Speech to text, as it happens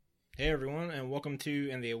Hey everyone, and welcome to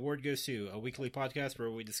And the Award Goes To, a weekly podcast where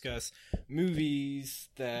we discuss movies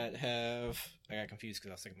that have... I got confused because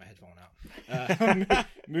I was taking my headphone out.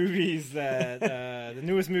 Movies that... the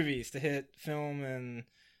newest movies to hit film and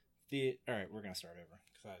the... Alright, we're going to start over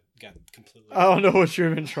because I got completely... I don't know what you're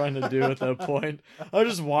even trying to do at that point. I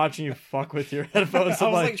was just watching you fuck with your headphones. I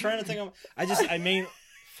was like trying to think of...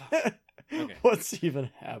 Fuck. Okay. What's even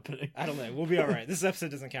happening? I don't know. We'll be alright. This episode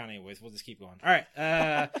doesn't count anyways. We'll just keep going.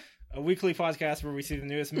 Alright, a weekly podcast where we see the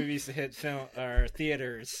newest movies to hit film or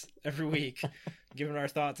theaters every week, giving our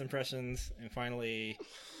thoughts, impressions, and finally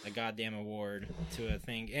a goddamn award to a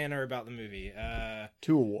thing in or about the movie.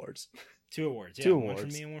 2 awards. 2 awards. Yeah, 2 one awards. for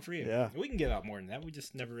me and one for you. Yeah. We can give out more than that. We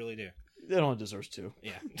just never really do. It only deserves 2.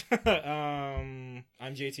 Yeah. I'm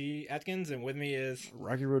JT Atkins, and with me is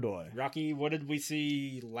Rocky Rodoy. Rocky. What did we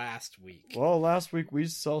see last week? Well, last week we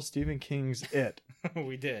saw Stephen King's It.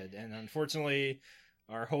 We did, and unfortunately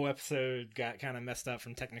our whole episode got kind of messed up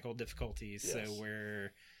from technical difficulties, Yes. so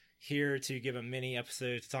we're here to give a mini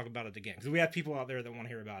episode to talk about it again, because we have people out there that want to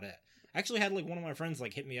hear about it. I actually had one of my friends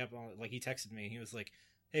hit me up, he texted me, he was like,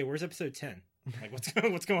 hey, where's episode 10?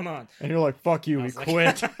 What's going on? And you're like, fuck you, we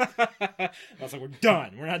quit. I was like, we're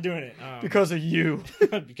done, we're not doing it. Because of you.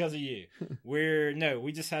 Because of you.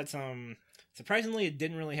 We just had some... Surprisingly, it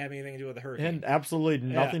didn't really have anything to do with the hurricane. And absolutely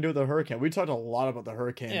nothing to do with the hurricane. We talked a lot about the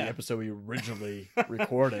hurricane in Yeah. the episode we originally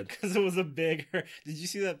recorded. Because it was a big... Did you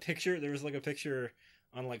see that picture? There was a picture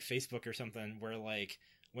on Facebook or something where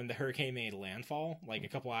when the hurricane made landfall, a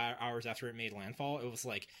couple hours after it made landfall, it was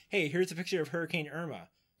hey, here's a picture of Hurricane Irma.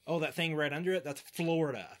 Oh, that thing right under it? That's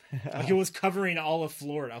Florida. It was covering all of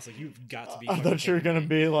Florida. I was like, you've got to be... I thought you were going to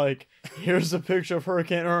be here's a picture of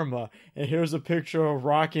Hurricane Irma, and here's a picture of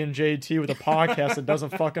Rocky and JT with a podcast that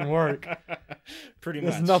doesn't fucking work. Pretty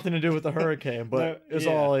much. It's nothing to do with the hurricane, but it's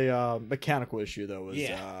yeah. all a mechanical issue, though.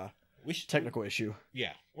 Technical issue.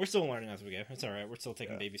 Yeah, we're still learning as we go. It's all right. We're still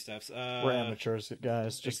taking baby steps. We're amateurs,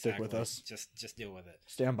 guys. Just stick with us. Just deal with it.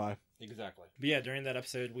 Stand by. Exactly. But yeah, during that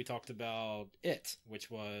episode, we talked about It, which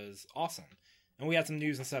was awesome. And we had some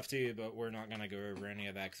news and stuff too, but we're not going to go over any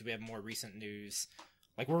of that because we have more recent news.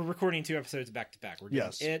 We're recording 2 episodes back to back. We're doing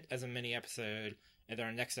It as a mini episode, and then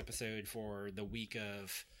our next episode for the week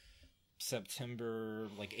of September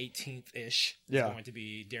 18th-ish is going to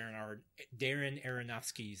be Darren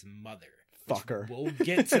Aronofsky's Mother. Fucker. We'll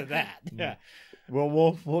get to that. Yeah.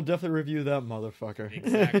 Well, we'll definitely review that motherfucker.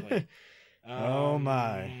 Exactly. Oh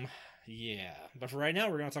my. Yeah. But for right now,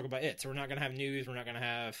 we're going to talk about It. So we're not going to have news. We're not going to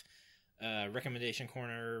have recommendation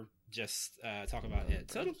corner. Just talk about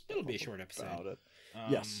It. So it'll be a short episode. About it.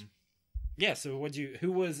 Yes. Yeah. So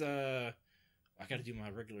who was I got to do my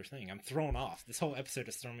regular thing. I'm thrown off. This whole episode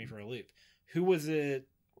has thrown me for a loop. Who was it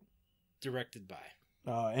directed by?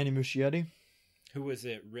 Andy Muschietti. Who was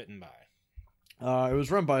it written by? It was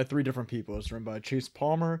written by 3 different people. It was written by Chase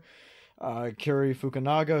Palmer, Cary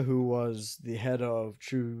Fukunaga, who was the head of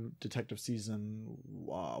True Detective Season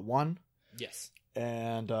 1. Yes.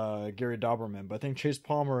 And Gary Dauberman. But I think Chase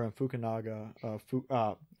Palmer and Fukunaga...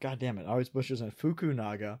 God damn it. I always butcher his name.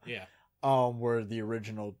 Fukunaga. Yeah. Were the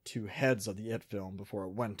original 2 heads of the It film before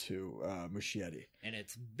it went to Muschietti. And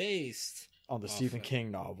it's based... on the Stephen King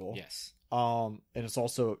novel. Yes. And it's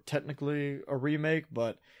also technically a remake,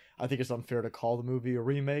 but I think it's unfair to call the movie a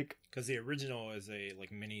remake. Because the original is a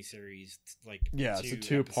mini-series, it's a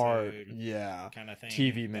 2-part, kind of thing.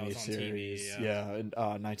 TV mini-series, in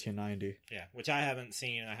 1990. Yeah, which I haven't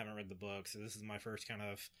seen, and I haven't read the book, so this is my first kind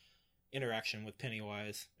of interaction with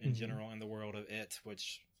Pennywise in general in the world of It,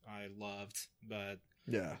 which I loved. But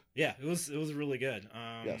yeah, it was really good.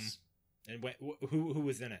 Yes. And who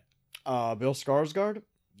was in it? Bill Skarsgård.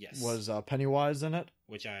 Yes. Was Pennywise in it?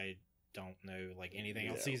 Which I don't know anything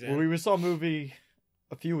else he's in. Well, we saw a movie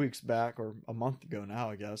a few weeks back, or a month ago now,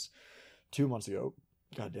 I guess. 2 months ago.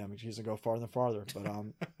 God damn it, he's gonna go farther and farther.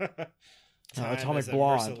 But Atomic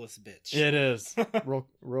Blonde. Merciless bitch. It is.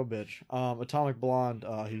 real bitch. Atomic Blonde,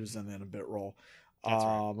 he was in a bit role.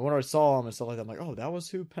 Right. When I saw him and stuff like that, I'm like, oh, that was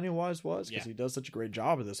who Pennywise was? Because he does such a great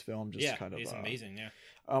job of this film. Just kind of, he's amazing, yeah.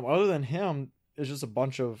 Other than him, it's just a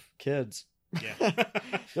bunch of kids. Yeah,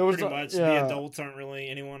 pretty much. The adults aren't really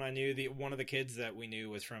anyone I knew. One of the kids that we knew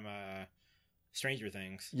was from Stranger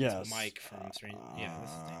Things. Yes, Mike from Stranger. This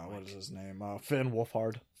is what is his name? Finn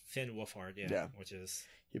Wolfhard. Finn Wolfhard. Yeah. Which is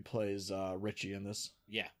he plays Richie in this.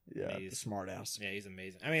 Yeah, smart ass. Yeah, he's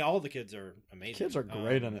amazing. I mean, all the kids are amazing. Kids are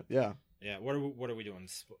great in it. Yeah. Yeah, what are we doing?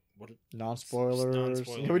 Non-spoilers.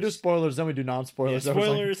 Yeah, we do spoilers, then we do non-spoilers. Yeah,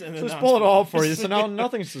 spoilers and then so spoil it all for you. So now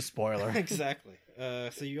nothing's a spoiler. Exactly.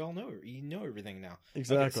 So you all know everything now.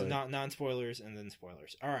 Exactly. Okay, so non-spoilers and then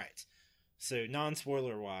spoilers. All right. So,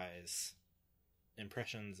 non-spoiler wise,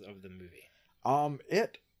 impressions of the movie.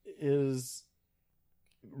 It is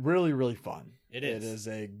really, really fun. It is. It is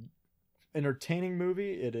a entertaining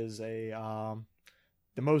movie. It is a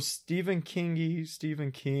the most Stephen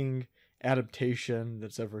King adaptation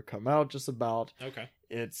that's ever come out. Just about. Okay.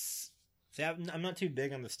 It's. See, I'm not too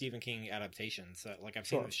big on the Stephen King adaptations. So, like, I've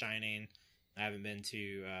seen The Shining. I haven't been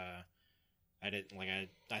to. I didn't like.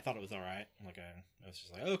 I thought it was all right. Like, I was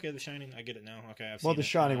just like, okay, The Shining. I get it now. Okay, I've seen The it.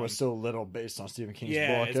 Shining was so little based on Stephen King's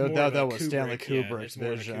yeah, book. That was Kubrick, Stanley Kubrick's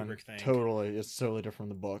vision. Kubrick thing. Totally, it's totally different from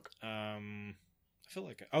the book. I feel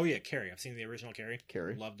like Carrie. I've seen the original Carrie.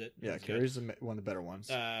 Carrie, loved it. Yeah, Carrie's one of the better ones.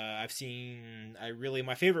 I've seen.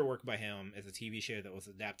 My favorite work by him is a TV show that was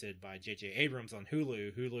adapted by J.J. Abrams on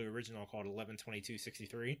Hulu. Hulu original called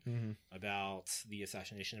 11/22/63 about the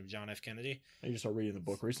assassination of John F. Kennedy. You started reading the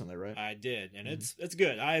book recently, right? I did, and it's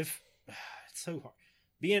good. It's so hard.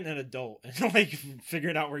 Being an adult and like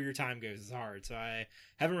figuring out where your time goes is hard. So I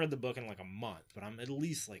haven't read the book in like a month, but I'm at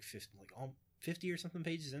least like 50 or something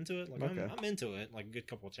pages into it. Like okay. I'm into it. Like a good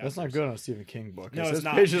couple of chapters. That's not good on a Stephen King book. No, it's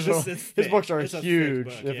not. His books are huge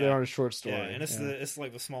if they aren't a short story. Yeah, and it's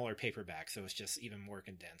like the smaller paperback, so it's just even more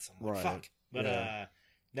condensed. I'm like, fuck. But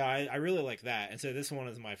no, I really like that. And so this one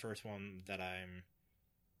is my first one that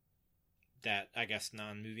I guess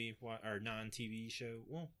non-movie or non-TV show.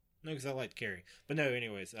 Well, no, because I liked Carrie. But no,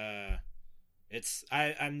 anyways,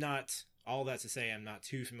 I'm not. All that to say, I'm not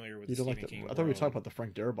too familiar with the Stephen King. I thought we talked about the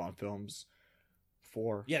Frank Darabont films.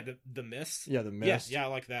 4. Yeah, the Mist. Yeah, the Mist. Yeah, I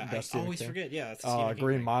like that. I always forget. Yeah, that's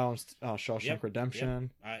Green Mile, Shawshank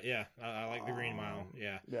Redemption. Yep. I like the Green Mile.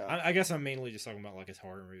 Yeah. I guess I'm mainly just talking about like his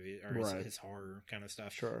horror movie or his horror kind of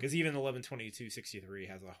stuff. Sure. Because even 11/22/63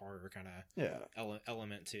 has a horror kind of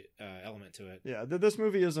element to it. Yeah, this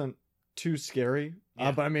movie isn't too scary,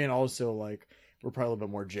 but I mean also like. We're probably a little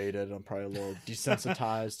bit more jaded. I'm probably a little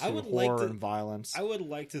desensitized to horror and violence. I would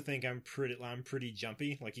like to think I'm pretty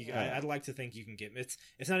jumpy. Like I'd like to think you can get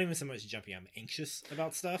it's not even so much jumpy. I'm anxious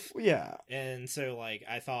about stuff. Yeah. And so like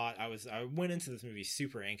I thought I went into this movie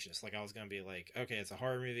super anxious. Like I was gonna be like, okay, it's a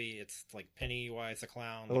horror movie. It's like Pennywise the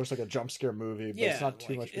clown. It looks like a jump scare movie, but it's not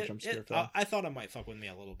too much of a jump scare film. I thought it might fuck with me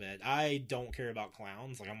a little bit. I don't care about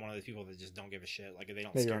clowns. Like I'm one of those people that just don't give a shit. Like they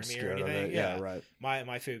don't scare me or anything. Yeah, right.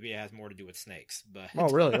 My phobia has more to do with snakes. But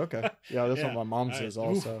really? Okay. Yeah, that's what my mom says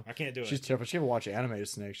also. I can't do it. She's terrified. She ever watch animated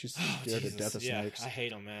snakes. She's scared to death of snakes. I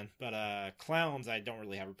hate them, man. But clowns, I don't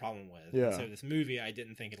really have a problem with. Yeah. So this movie, I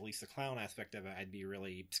didn't think at least the clown aspect of it, I'd be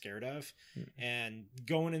really scared of. And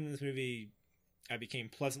going into this movie, I became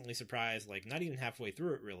pleasantly surprised. Like not even halfway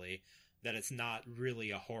through it, really, that it's not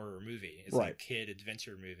really a horror movie. It's like a kid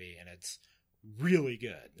adventure movie, and it's really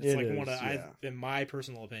good. It's like one of in my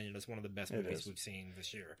personal opinion, it's one of the best movies we've seen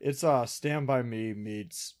this year. It's Stand By Me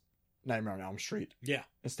meets Nightmare on Elm Street. Yeah.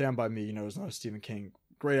 And Stand By Me, is not a Stephen King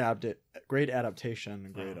great adaptation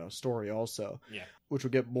and great story also. Yeah. Which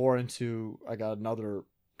we'll get more into. I got another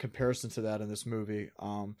comparison to that in this movie.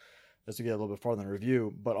 As we get a little bit farther in the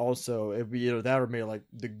review, but also it'd be either that or maybe like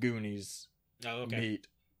the Goonies meet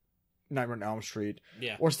Nightmare on Elm Street,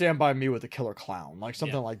 or Stand By Me with a killer clown, like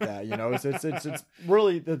something like that. It's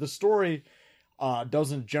really the story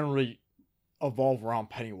doesn't generally evolve around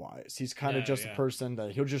Pennywise. He's kind of just a person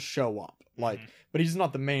that he'll just show up, but he's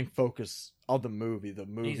not the main focus of the movie. The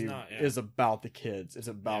movie is about the kids. It's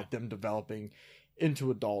about them developing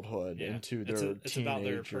into adulthood, into their it's about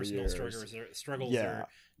their personal years. struggles they're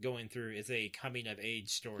going through. It's a coming of age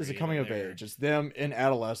story. It's a coming of age. It's them in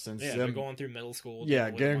adolescence. Yeah, they're going through middle school.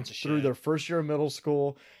 Getting through their first year of middle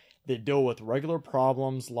school. They deal with regular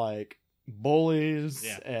problems like bullies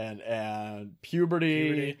and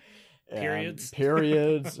puberty. Periods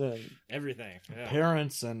and everything,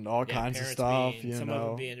 parents and all kinds of stuff. Some of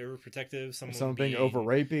them being overprotective, some being over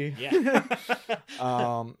rapey.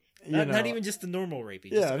 Not even just the normal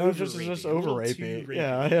rapey. Just over rapey.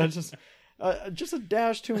 Yeah, just a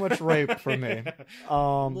dash too much rape for me.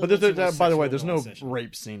 But by the way, there's no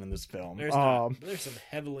rape scene in this film. There's some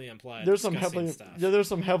heavily implied. There's some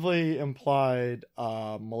heavily implied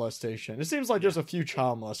molestation. It seems like there's a few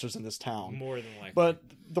child molesters in this town. More than likely. But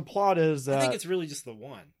the plot is that I think it's really just the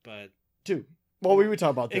one, but two. Well, we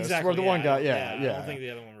talk about this. Exactly. Where the one guy, I don't think the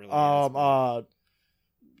other one really.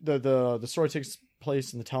 The story takes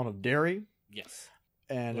place in the town of Derry. Yes.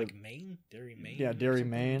 And Maine? Derry, Maine? Yeah, Derry,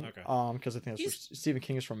 Maine. Okay. Because I think Stephen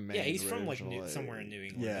King is from Maine. Yeah, he's from somewhere in New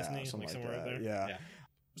England, isn't he? Something somewhere like that. Up there. Yeah.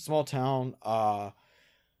 Small town.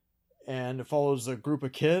 And it follows a group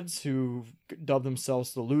of kids who dub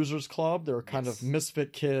themselves the Losers Club. They're kind of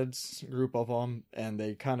misfit kids, a group of them, and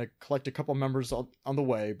they kind of collect a couple members on the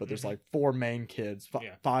way, but there's like 4 main kids,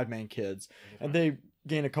 5 main kids, and they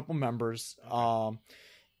gain a couple members.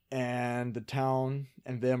 And the town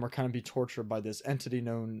and them are kind of be tortured by this entity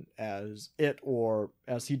known as It, or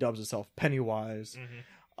as he dubs himself, Pennywise,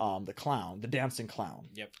 the clown, the dancing clown.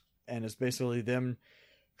 Yep. And it's basically them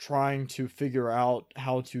trying to figure out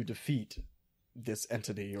how to defeat this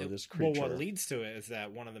entity or this creature. Well, what leads to it is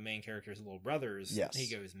that one of the main character's little brothers, he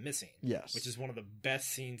goes missing. Yes. Which is one of the best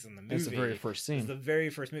scenes in the movie. It's the very first scene. It's the very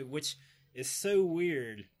first movie, which is so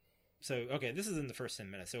weird. So, okay, this is in the first 10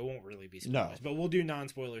 minutes, so it won't really be spoilers. But we'll do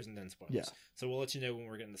non-spoilers and then spoilers. Yeah. So we'll let you know when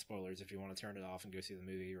we're getting the spoilers if you want to turn it off and go see the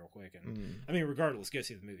movie real quick. And I mean, regardless, go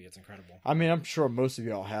see the movie. It's incredible. I mean, I'm sure most of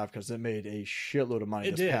y'all have, because it made a shitload of money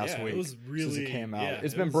this past week. It was really, since it came out. Yeah,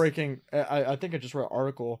 it's been breaking. I think I just read an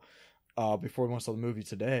article before we went to the movie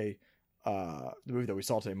today, the movie that we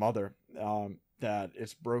saw today, Mother, that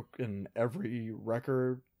it's broken every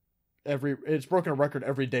record. It's broken a record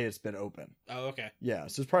every day it's been open. Oh, okay. Yeah,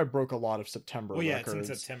 so it's probably broke a lot of September records. It's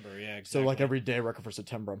in September, yeah, exactly. So like every day record for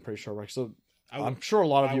September, I'm pretty sure. Right? So I'm sure a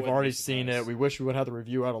lot of you have already seen it. We wish we would have the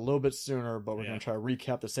review out a little bit sooner, but we're going to try to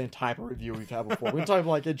recap the same type of review we've had before. We're talking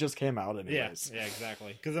like it just came out anyways. Yeah,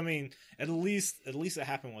 exactly. Because I mean, at least it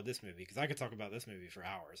happened with this movie. Because I could talk about this movie for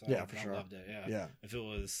hours. For sure. I loved it. Yeah. If it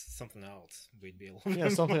was something else, we'd be a little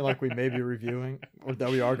bit something more. Like we may be reviewing, or that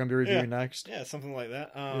we are going to be reviewing next. Yeah, something like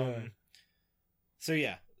that. So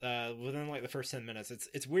within like the first 10 minutes,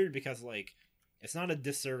 it's weird because like it's not a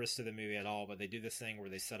disservice to the movie at all, but they do this thing where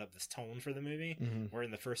they set up this tone for the movie, where in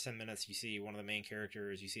the first 10 minutes you see one of the main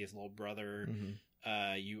characters, you see his little brother,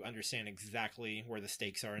 you understand exactly where the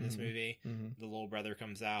stakes are in this movie. The little brother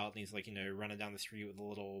comes out and he's like, running down the street with a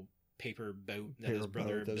little paper boat that his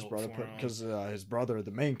brother built for him. Because his brother, the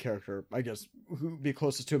main character, I guess, who'd be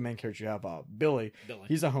closest to a main character, you have Billy.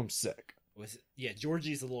 He's at home sick.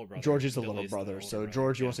 Georgie's the little brother. Georgie's the little brother. So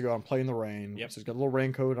Georgie wants to go out and play in the rain. So he's got a little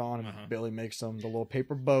raincoat on, and Billy makes him the little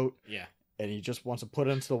paper boat. Yeah. And he just wants to put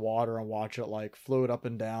it into the water and watch it like float up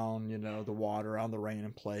and down, the water on the rain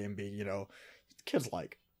and play and be, the kid's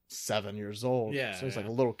like 7 years old. Yeah. So he's like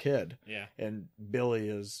a little kid. Yeah. And Billy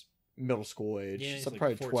is middle school age. Yeah, so like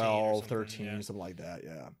probably 12, 13, something like that.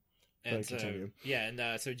 Yeah. And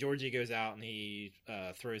so Georgie goes out and he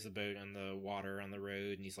throws the boat in the water on the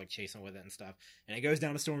road and he's like chasing with it and stuff. And it goes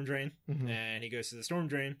down a storm drain and he goes to the storm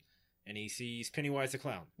drain and he sees Pennywise the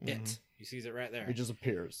clown. He sees it right there. He just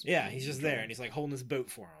appears. Yeah, he's just there and he's like holding his boat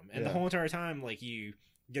for him. And the whole entire time, like you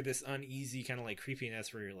get this uneasy kind of like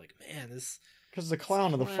creepiness where you're like, man, this. Because the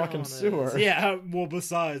clown in the fucking sewer. Yeah. Well,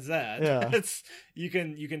 besides that, you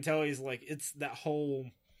can tell he's like it's that whole.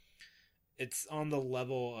 It's on the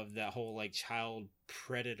level of that whole like child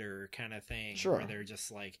predator kind of thing, where they're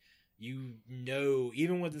just like,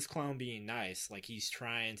 even with this clown being nice, like he's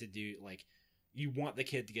trying to do like, you want the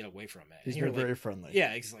kid to get away from it. He's very friendly.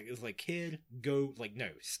 Yeah, it's like kid, go, like no,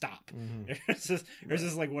 stop. There's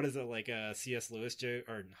just like what is it like a C.S. Lewis joke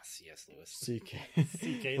or not C.S. Lewis? C.K.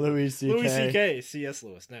 Louis C.K. Louis C.K. C.S.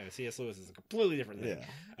 Lewis. No, C.S. Lewis is a completely different thing.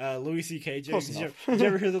 Yeah. Louis C.K. joke. Did you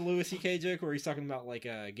ever hear the Louis C.K. joke where he's talking about like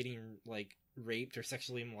getting like raped or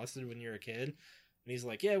sexually molested when you're a kid? And he's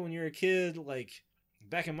like, yeah, when you're a kid, like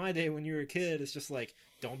back in my day when you were a kid, it's just like,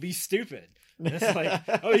 don't be stupid. And it's like,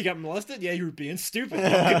 oh, you got molested? Yeah, you were being stupid.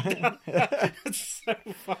 It's so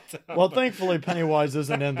fucked up. Well, thankfully, Pennywise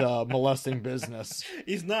isn't in the molesting business.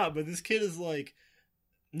 He's not, but this kid is like,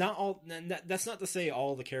 not all. That's not to say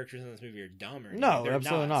all the characters in this movie are dumb or anything. No, they're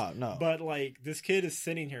absolutely not. No, but like this kid is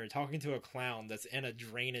sitting here talking to a clown that's in a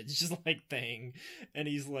drainage just like thing, and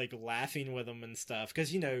he's like laughing with him and stuff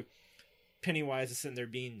because Pennywise is sitting there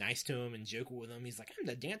being nice to him and joking with him. He's like, I'm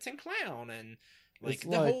the dancing clown, and like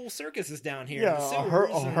the whole circus is down here. Yeah,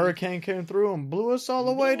 a hurricane came through and blew us all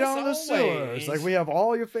the way down the sewers. Like we have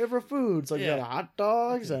all your favorite foods. Like you got hot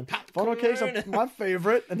dogs and funnel cakes are my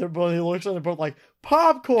favorite. And he looks at it both like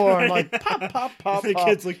popcorn, like pop, pop, pop. And the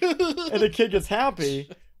kid's like, and the kid gets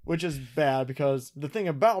happy, which is bad because the thing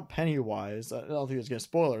about Pennywise, I don't think it's gonna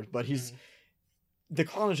spoilers, but the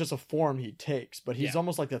clown is just a form he takes, but he's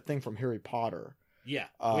almost like that thing from Harry Potter. Yeah,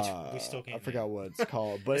 which we still can't. I forgot what it's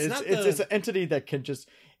called, but it's an entity that can just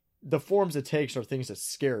the forms it takes are things that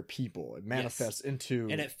scare people. It manifests into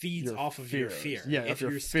and it feeds off of your fear. Yeah, if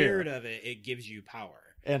you're scared of it, it gives you power.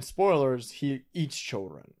 And spoilers, he eats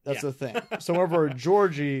children. That's Yeah. the thing. So whenever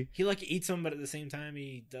Georgie... He, like, eats them, but at the same time,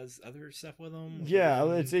 he does other stuff with them.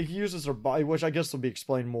 Yeah, he uses her body, which I guess will be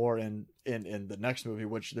explained more in the next movie,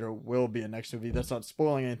 which there will be a next movie. That's not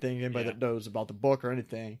spoiling anything. Anybody that knows about the book or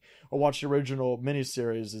anything, or watch the original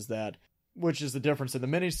miniseries, is that... Which is the difference in the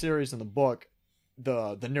miniseries and the book.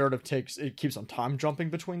 The narrative keeps on time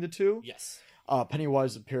jumping between the two. Yes.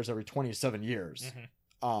 Pennywise appears every 27 years.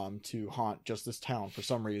 To haunt just this town for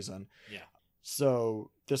some reason. Yeah.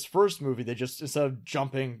 So this first movie, they just, instead of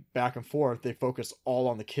jumping back and forth, they focus all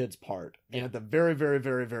on the kids part. Yeah. And at the very, very,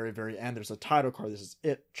 very, very, very end, there's a title card. This is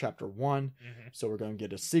It, Chapter 1. So we're going to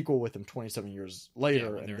get a sequel with them 27 years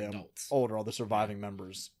later, and them adults. Older, all the surviving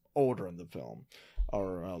members older in the film,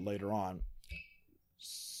 or later on.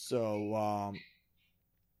 So, I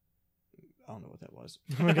don't know what that was.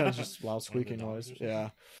 Oh my god, just loud squeaking noise. Yeah.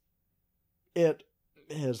 It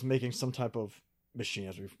is making some type of machine,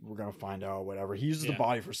 as we're going to find out, whatever. He uses the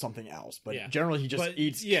body for something else, but generally he just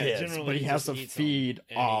eats kids, but he has to feed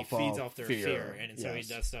off their fear. And so he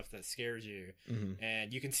does stuff that scares you.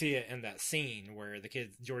 And you can see it in that scene where the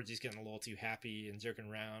kid, Georgie's getting a little too happy and joking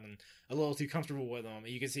around and a little too comfortable with him. And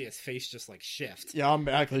you can see his face just like shift. Yeah, I'm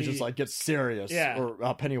actually just like gets serious. Yeah.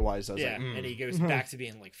 Or Pennywise does it. And he goes back to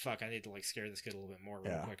being like, fuck, I need to like scare this kid a little bit more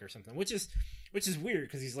real quick or something. Which is weird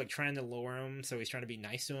because he's like trying to lower him, so he's trying to be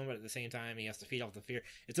nice to him, but at the same time he has to feed off the fear.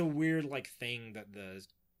 It's a weird like thing that the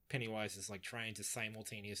Pennywise is like trying to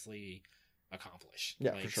simultaneously accomplish.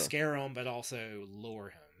 Yeah, like for sure. Scare him, but also lower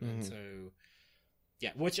him. And so,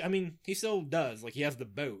 yeah, which I mean, he still does. Like he has the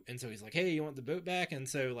boat, and so he's like, "Hey, you want the boat back?" And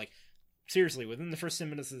so, like, seriously, within the first 10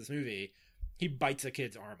 minutes of this movie, he bites a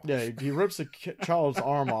kid's arm off. Yeah, he rips a child's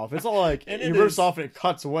arm off. It's all like he rips off and it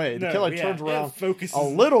cuts away. The kid turns around, focuses. A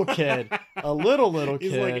little kid, a little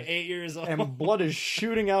kid. He's like 8 years old, and blood is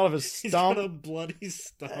shooting out of his stump. He's got a bloody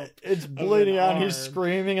stump. It's bleeding out. And he's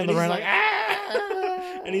screaming, and the rain like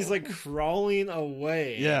and he's like crawling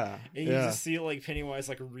away. Yeah, and you just see like Pennywise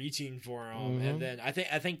like reaching for him, and then I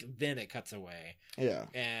think then it cuts away. Yeah,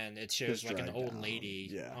 and it shows like an old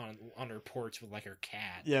lady on her porch with like her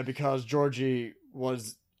cat. Yeah, because Georgie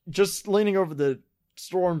was just leaning over the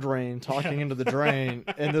storm drain, talking into the drain,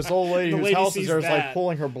 and this old lady whose house is there is like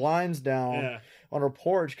pulling her blinds down on her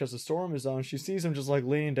porch because the storm is on. She sees him just like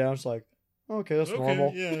leaning down. She's like, okay, that's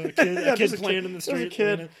normal. Yeah, a kid playing in the street.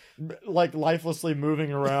 There's a kid like lifelessly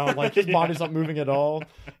moving around, like his body's not moving at all.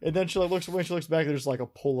 And then she like looks back, there's like a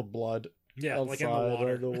pool of blood. Yeah, like in the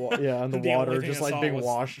water. In the water, just like being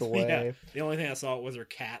washed away. Yeah, the only thing I saw was her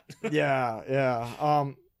cat.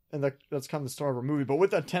 yeah. And that's kind of the start of our movie. But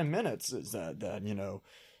with that 10 minutes is that you know,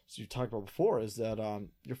 as you talked about before, is that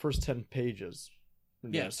your first 10 pages,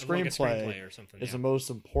 screenplay or something, is the most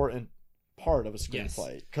important part of a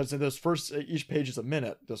screenplay, because in those first each page is a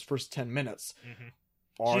minute. Those first 10 minutes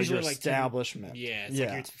are your like establishment. 10, it's like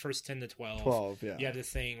your first 10 to 12. 12, yeah. You have this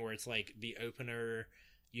thing where it's like the opener.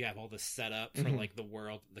 You have all the setup for like the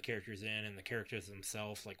world the characters in and the characters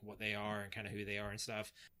themselves, like what they are and kind of who they are and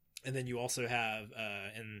stuff. And then you also have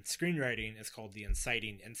in screenwriting, it's called the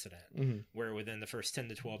inciting incident, where within the first 10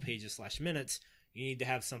 to 12 pages / minutes, you need to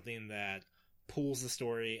have something that pulls the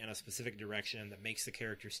story in a specific direction, that makes the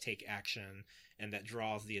characters take action, and that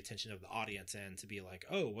draws the attention of the audience in to be like,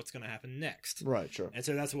 oh, what's going to happen next? Right, sure. And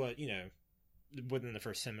so that's what, you know, within the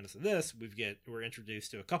first 10 minutes of this, we're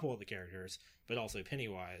introduced to a couple of the characters, but also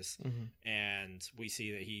Pennywise, and we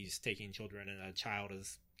see that he's taking children, and a child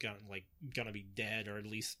is gonna be dead, or at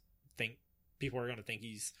least people are gonna think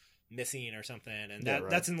he's missing or something, and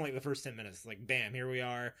that's in like the first 10 minutes. Like, bam, here we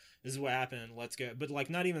are, this is what happened, let's go. But like,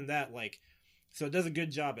 not even that, like, so it does a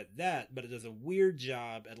good job at that, but it does a weird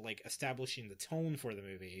job at like establishing the tone for the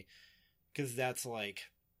movie, because that's like,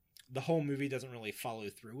 the whole movie doesn't really follow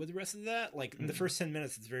through with the rest of that. Like, in the first 10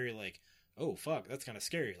 minutes, it's very like, oh, fuck, that's kind of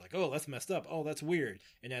scary. Like, oh, that's messed up. Oh, that's weird.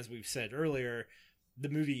 And as we've said earlier, the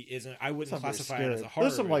movie isn't, I wouldn't classify it as a horror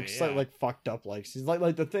movie. There's some like slightly like fucked up like scenes.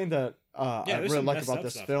 Like the thing that I really like about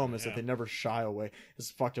this film is that they never shy away, as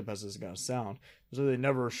fucked up as it's gonna sound, so they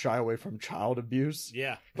never shy away from child abuse.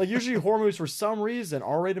 Yeah. Like, usually horror movies, for some reason,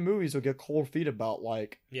 R-rated movies will get cold feet about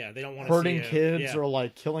like they don't want hurting kids or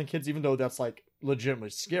like killing kids, even though that's like legitimately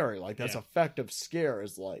scary. Like, that's effective scare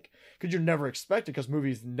is like, because you never expect it, because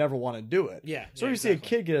movies never want to do it. So you see a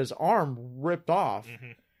kid get his arm ripped off,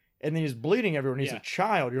 and then he's bleeding everywhere, and he's a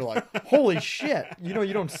child, you're like, holy shit. You know,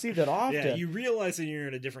 you don't see that often. Yeah, you realize that you're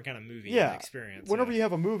in a different kind of movie experience. Whenever you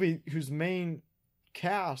have a movie whose main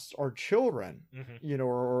cast are children, you know,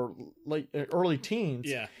 or like early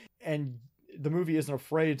teens, and the movie isn't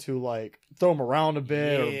afraid to like throw them around a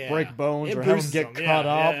bit or break bones or have them get them. cut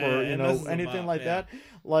up or anything like that.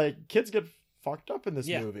 Like kids get fucked up in this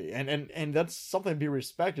movie, and that's something to be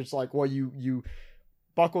respected. It's like, well, you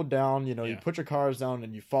buckle down, you put your cars down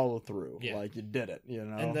and you follow through. Like you did it,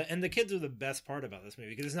 And the kids are the best part about this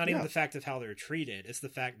movie, because it's not even the fact of how they're treated; it's the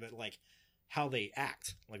fact that like how they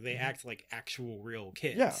act. Like they act like actual real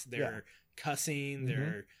kids. They're cussing.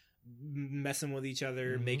 They're messing with each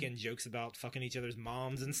other, making jokes about fucking each other's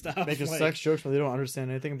moms and stuff, making sex jokes when they don't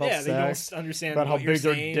understand anything about sex. They don't understand about how big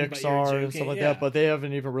their dicks are and stuff like that. But they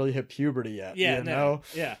haven't even really hit puberty yet.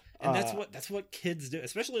 And that's what kids do,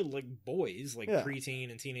 especially like boys, like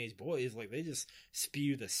preteen and teenage boys. Like they just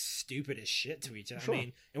spew the stupidest shit to each other. I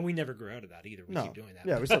mean, and we never grow out of that either. We keep doing that.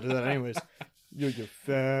 Yeah, we still do that anyways. You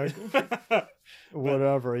fag,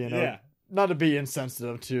 whatever. Not to be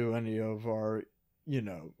insensitive to any of our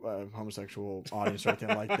homosexual audience or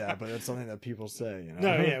anything like that, but it's something that people say.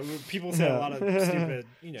 People say a lot of stupid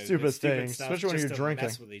things, stuff, especially when you're drinking.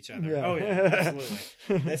 Mess with each other. Oh yeah,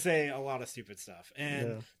 absolutely. They say a lot of stupid stuff,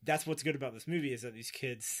 and that's what's good about this movie, is that these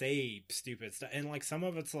kids say stupid stuff, and like some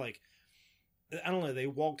of it's like, I don't know, they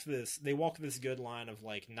walk this good line of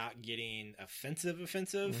like not getting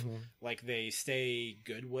offensive. Like they stay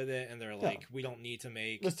good with it, and they're like, we don't need to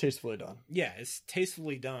make it's tastefully done. Yeah, it's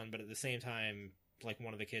tastefully done, but at the same time, like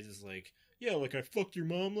one of the kids is like, like I fucked your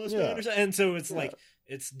mom last night or something. And so it's like,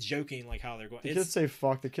 it's joking like how they're going. The kids say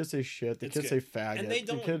fuck, the kids say shit, the kids say faggot, and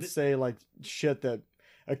the kids say like shit that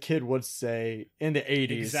a kid would say in the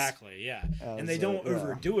 80s. Exactly, yeah. And they don't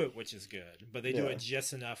overdo it, which is good, but they do it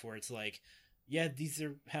just enough where it's like, these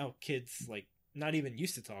are how kids like not even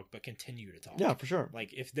used to talk, but continue to talk. Yeah, for sure.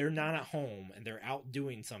 Like if they're not at home and they're out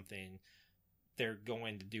doing something, they're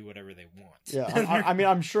going to do whatever they want. Yeah, I mean,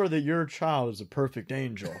 I'm sure that your child is a perfect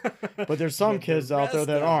angel, but there's some kids out there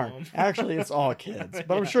that aren't. Actually, it's all kids,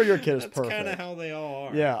 but I'm sure your kid is perfect. That's kind of how they all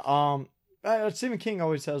are. Yeah. Stephen King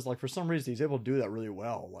always says, like, for some reason, he's able to do that really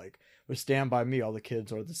well. Like with Stand By Me, all the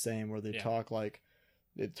kids are the same, where they talk like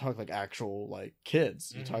actual like kids.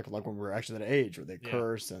 They talk like when we're actually that age, where they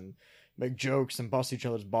curse and make jokes and bust each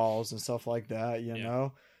other's balls and stuff like that. You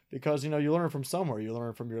know. Because, you learn from somewhere. You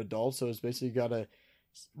learn from your adults. So it's basically got to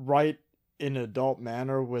write in an adult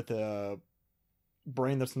manner with a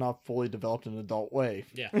brain that's not fully developed in an adult way.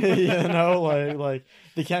 Yeah. Like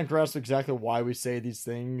they can't grasp exactly why we say these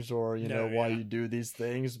things or, why you do these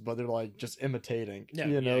things. But they're like just imitating.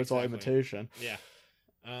 It's all imitation. Yeah.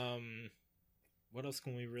 What else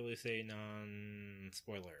can we really say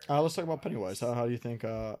non-spoiler? Let's talk about Pennywise. How do you think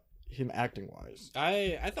him acting wise?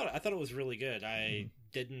 I thought it was really good. I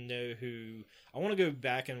didn't know who. I want to go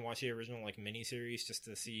back and watch the original like miniseries just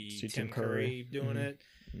to see Tim Curry doing it.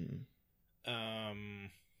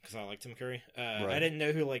 Because I like Tim Curry. I didn't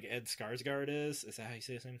know who like Ed Skarsgård is. Is that how you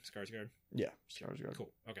say his name? Skarsgård? Yeah, Skarsgård.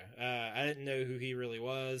 Cool. Okay. I didn't know who he really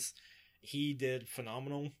was. He did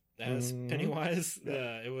phenomenal as Pennywise.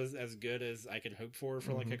 It was as good as I could hope for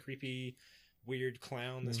like a creepy, weird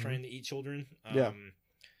clown that's trying to eat children.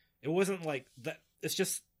 It wasn't like that. It's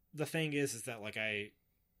just the thing is that like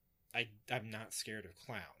I'm not scared of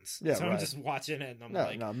clowns. Yeah, so I'm just watching it and I'm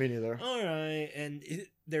like, no, me neither. All right, and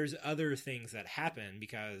there's other things that happen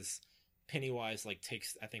because Pennywise like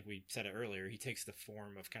takes. I think we said it earlier. He takes the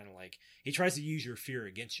form of kind of like he tries to use your fear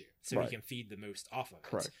against you, so he can feed the most off of it.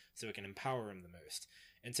 Correct. So it can empower him the most.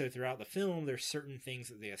 And so throughout the film, there's certain things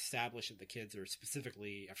that they establish that the kids are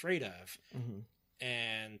specifically afraid of,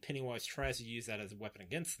 and Pennywise tries to use that as a weapon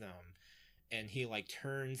against them. And he like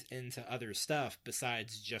turns into other stuff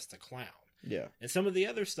besides just a clown. Yeah. And some of the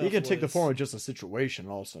other stuff he can take the form of just a situation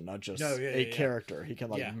also, not just a character. He can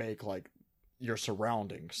like make like your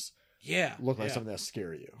surroundings look like something that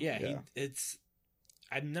scare you.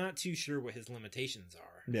 I'm not too sure what his limitations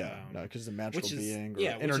are. No, because it's a magical being or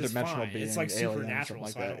interdimensional being. It's like supernatural,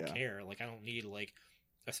 so I don't care. Like I don't need like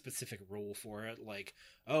a specific rule for it, like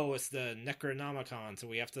it's the Necronomicon, so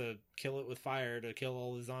we have to kill it with fire to kill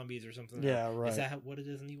all the zombies or something. Is that what it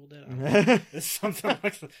is in Evil Dead? It's something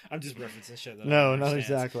like that. I'm just referencing shit that no, not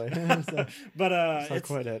exactly. But it's not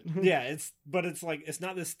quite it. It's like it's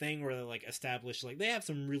not this thing where they like establish like they have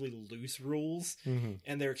some really loose rules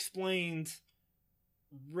and they're explained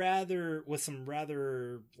with some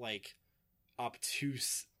rather like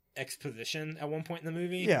obtuse exposition at one point in the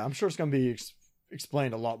movie. Yeah, I'm sure it's going to be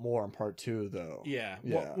explained a lot more in part 2 though.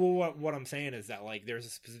 What I'm saying is that like there's a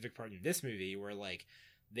specific part in this movie where like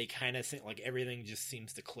they kind of like everything just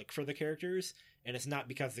seems to click for the characters, and it's not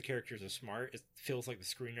because the characters are smart. It feels like the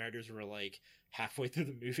screenwriters were like halfway through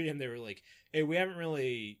the movie and they were like, hey, we haven't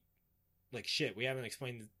really like we haven't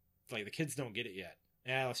explained, like the kids don't get it yet,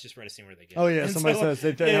 yeah, let's just write a scene where they get. Oh yeah, and somebody says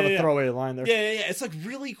they have a throwaway line there. Yeah. It's like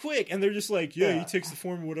really quick, and they're just like, he takes the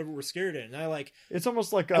form of whatever we're scared in. And I like. It's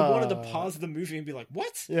almost like I wanted to pause the movie and be like,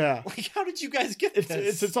 what? Yeah. Like, how did you guys get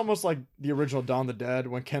this? It's almost like the original Dawn of the Dead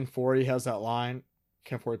when Ken Foree has that line.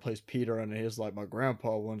 Ken Foree plays Peter, and he's like, my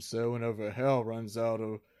grandpa once said, whenever hell runs out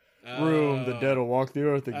of room, the dead will walk the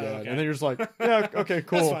earth again. Okay. And then you're just like, yeah, okay,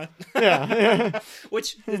 cool. That's fine. Yeah.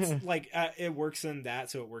 Which, it's like, it works in that,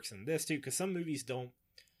 so it works in this, too, because some movies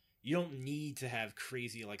you don't need to have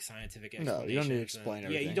crazy, like, scientific explanations. No, you don't need to explain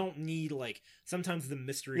everything. Yeah, you don't need, like, sometimes the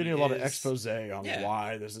mystery you need a lot of expose on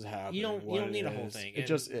why this is happening. You don't need a whole thing. It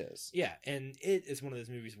just is. Yeah, and it is one of those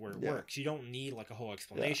movies where it works. You don't need, like, a whole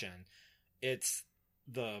explanation. Yeah. It's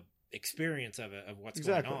the experience of it, of what's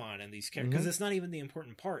going on, and these characters, because it's not even the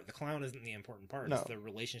important part. The clown isn't the important part. No. It's the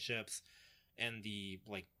relationships and the,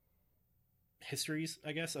 like, histories,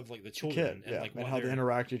 I guess, of, like, the children and how they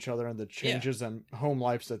interact with each other and the changes and home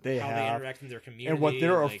lives that they have, how they interact in their community, and what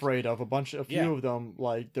they're afraid of. A few of them,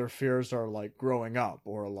 like, their fears are like growing up,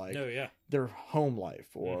 or like their home life,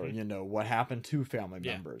 or you know, what happened to family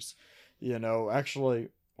members. You know, actually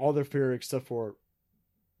all their fear except for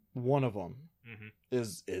one of them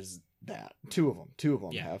is that. Two of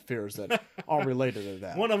them have fears that are related to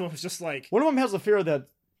that. One of them is just like, one of them has a fear that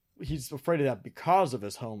he's afraid of that because of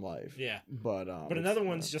his home life. Yeah. But another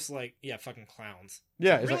one's just like, fucking clowns.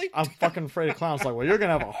 Yeah, it's really? Like, I'm fucking afraid of clowns. Like, well, you're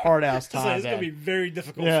gonna have a hard ass time. It's gonna be very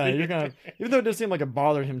difficult. Yeah, you're gonna. Even though it didn't seem like it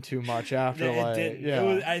bothered him too much after, it didn't.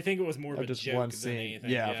 Yeah, I think it was more of a just joke one scene. Than anything.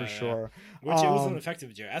 Yeah, for sure. Which it was an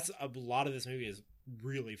effective joke. That's a lot of this movie is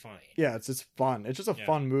really funny. Yeah, it's fun. It's just a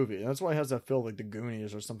fun movie. And that's why it has that feel like The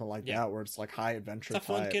Goonies or something like that, where it's like high adventure. It's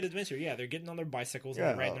a fun kid adventure. Yeah, they're getting on their bicycles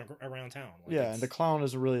and riding around town. Like, and the clown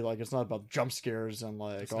is really like, it's not about jump scares and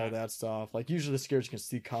like all that stuff. Like usually the scares you can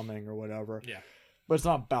see coming or whatever. Yeah, but it's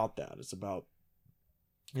not about that. It's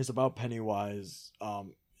about Pennywise.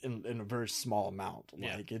 In a very small amount.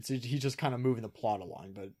 Like he's just kind of moving the plot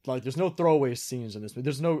along, but like there's no throwaway scenes in this.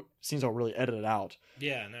 There's no scenes that are really edited out.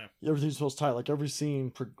 Yeah, no. Everything's supposed to tie. Like every scene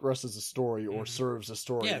progresses a story or serves a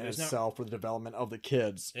story in itself for the development of the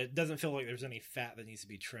kids. It doesn't feel like there's any fat that needs to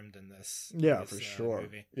be trimmed in this. Yeah, for sure.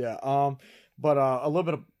 Movie. Yeah. But a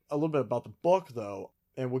little bit about the book though,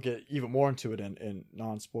 and we'll get even more into it in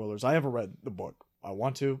non-spoilers. I haven't read the book. I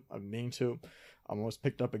want to. I mean to. I'm almost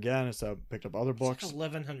picked up again. So I picked up other books. It's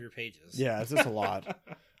like 1,100 pages. Yeah, it's just a lot.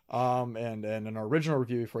 And in our original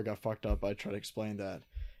review before it got fucked up, I tried to explain that.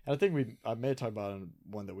 And I think I may have talked about it in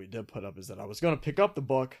one that we did put up, is that I was going to pick up the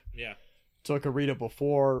book. Yeah. So I could read it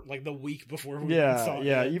before. Like the week before we saw it.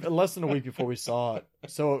 Yeah, even less than a week before we saw it.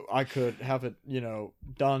 So I could have it,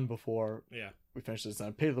 done before we finish this. And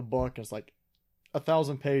I paid the book, and it's like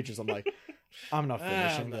 1,000 pages. I'm like, I'm not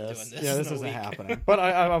finishing this. Yeah, this isn't happening. But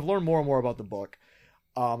I've learned more and more about the book.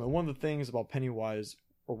 And one of the things about Pennywise,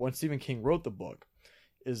 or when Stephen King wrote the book,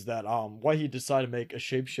 is that why he decided to make a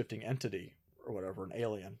shape-shifting entity or whatever, an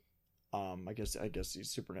alien. I guess he's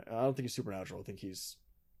super. I don't think he's supernatural. I think he's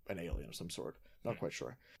an alien of some sort. Not quite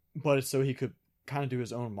sure. But it's so he could kind of do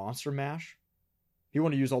his own monster mash. He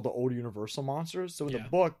wanted to use all the old Universal monsters. So in the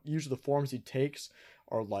book, usually the forms he takes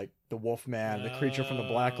are like the Wolfman, the creature from the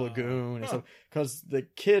Black Lagoon, and stuff. Because the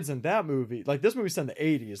kids in that movie, like this movie's set in the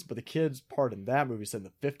 80s, but the kids part in that movie set in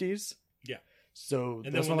the 50s. Yeah. So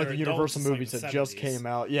that's when like the Universal movies that just came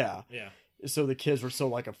out. Yeah. Yeah. So the kids were so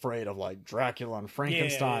like afraid of like Dracula and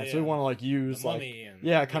Frankenstein. So we want to like use like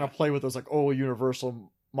kind of play with those like old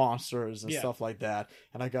Universal monsters and stuff like that.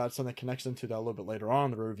 And I got something that connects into that a little bit later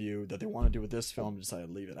on in the review that they want to do with this film, decided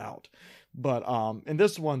to leave it out. But in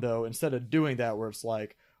this one though, instead of doing that where it's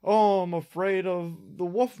like, oh, I'm afraid of the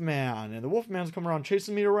Wolfman and the Wolfman's coming around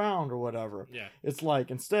chasing me around or whatever. Yeah. It's like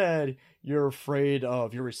instead you're afraid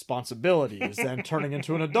of your responsibilities and turning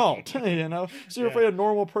into an adult, So you're afraid of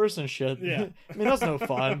normal person shit. Yeah. I mean, that's no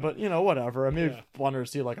fun, but whatever. I mean, it's funner to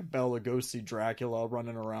see like a Bela Lugosi Dracula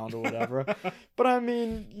running around or whatever. But I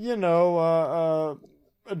mean,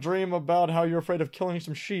 a dream about how you're afraid of killing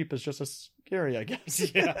some sheep is just as scary, I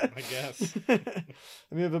guess. Yeah, I guess. I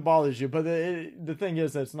mean, if it bothers you. But the thing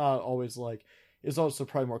is that it's not always like, it's also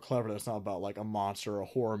probably more clever that it's not about like a monster or a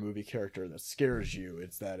horror movie character that scares you.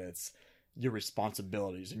 It's that it's your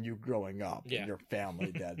responsibilities and you growing up and your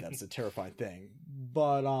family that's a terrifying thing.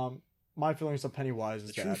 But my feelings on Pennywise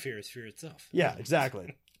is the true fear is fear itself. Yeah,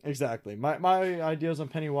 exactly. Exactly. My ideas on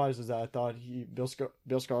Pennywise is that I thought Bill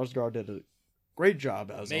Skarsgård did a great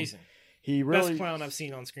job as amazing. He really best clown I've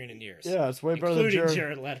seen on screen in years. Yeah, it's way better than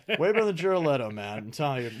Jared Leto. Way better than Jared Leto, man. I'm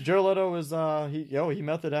telling you, Jared Leto is he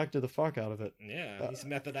method acted the fuck out of it. Yeah, he's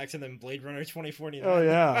method acting than Blade Runner 2049. Oh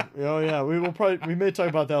yeah. We may talk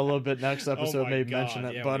about that a little bit next episode. Maybe mention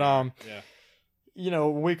it, but a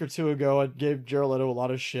week or two ago, I gave Jared Leto a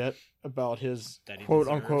lot of shit about his quote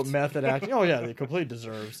unquote method acting. Oh yeah, he completely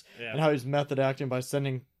deserves. And how he's method acting by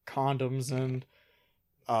sending condoms and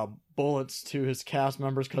bullets to his cast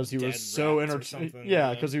members because he was so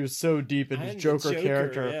because he was so deep in his Joker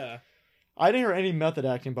character. Yeah. I didn't hear any method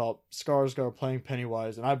acting about Skarsgård playing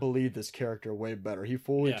Pennywise, and I believe this character way better. He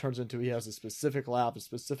fully turns into, he has a specific laugh, a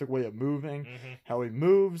specific way of moving, how he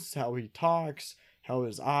moves, how he talks, how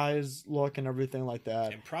his eyes look, and everything like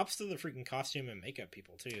that. And props to the freaking costume and makeup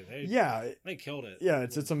people too. They killed it. Yeah,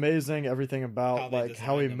 it's amazing everything about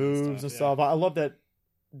how he moves and stuff. I love that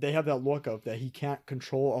they have that look of that he can't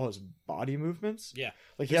control all his body movements. Yeah,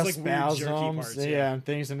 like he has spasms, parts, and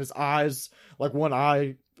things, and his eyes, like one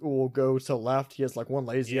eye will go to the left. He has like one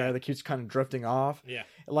lazy eye that keeps kind of drifting off. Yeah,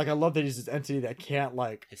 like I love that he's this entity that can't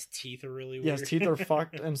his teeth are really weird. Yeah, his teeth are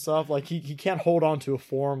fucked and stuff. Like he can't hold on to a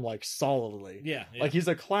form like solidly. Yeah. Like he's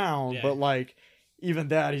a clown, but like even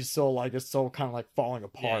that he's still like it's still kind of like falling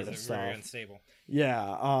apart and stuff. Very unstable.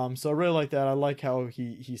 Yeah, so I really like that. I like how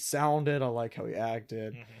he sounded. I like how he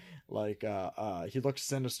acted. Like he looked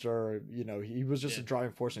sinister. He was just a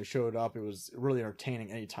driving force, and he showed up. It was really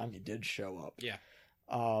entertaining anytime he did show up. Yeah.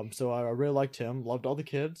 So I really liked him. Loved all the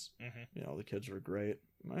kids. The kids were great.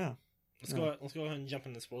 Yeah. Let's go ahead and jump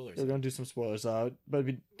into spoilers. We're gonna do some spoilers. But it'd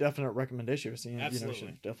be definite recommendation if you've seen it. Absolutely. You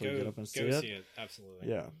should definitely get up and see it. Absolutely.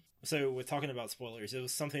 Yeah. So with talking about spoilers, it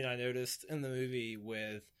was something I noticed in the movie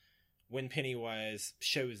with when Pennywise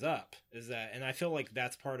shows up, is that, and I feel like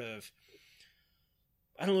that's part of,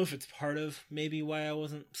 I don't know if it's part of maybe why I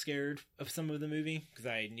wasn't scared of some of the movie, because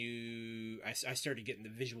I knew, I started getting the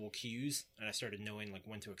visual cues, and I started knowing like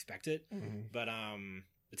when to expect it, but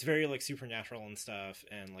it's very like supernatural and stuff,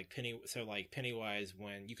 and like Pennywise,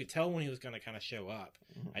 when you could tell when he was going to kind of show up,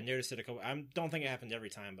 I noticed it I don't think it happened every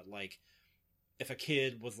time, but like, if a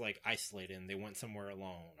kid was like isolated and they went somewhere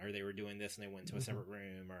alone, or they were doing this and they went to a separate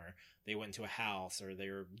room, or they went to a house, or they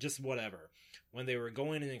were just whatever, when they were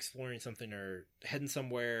going and exploring something or heading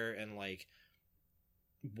somewhere and like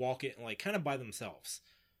walking like kind of by themselves,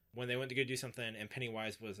 when they went to go do something and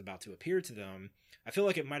Pennywise was about to appear to them, I feel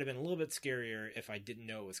like it might have been a little bit scarier if I didn't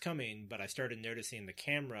know it was coming, but I started noticing the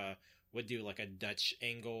camera would do like a Dutch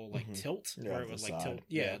angle, like tilt, where it would like tilt,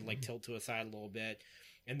 like tilt to a side a little bit.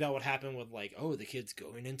 And that would happen with like, oh, the kid's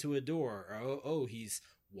going into a door, or oh, he's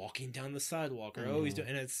walking down the sidewalk, or oh, he's doing,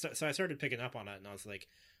 and so I started picking up on it, and I was like,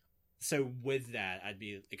 so with that, I'd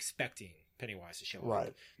be expecting Pennywise to show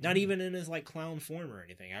up, not even in his like clown form or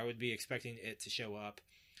anything. I would be expecting it to show up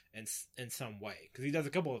in some way, because he does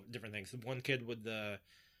a couple of different things. One kid with the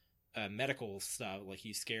medical stuff, like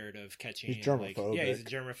he's scared of catching. He's germaphobic. Like, he's a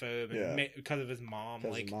germaphobe, and because of his mom,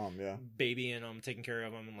 like his mom, babying him, taking care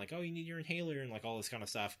of him, and like, oh, you need your inhaler, and like all this kind of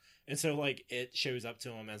stuff. And so like it shows up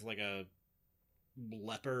to him as like a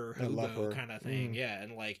leper hobo kind of thing,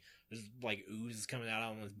 and like there's like ooze coming out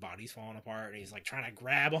of him, his body's falling apart, and he's like trying to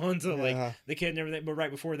grab onto like the kid and everything. But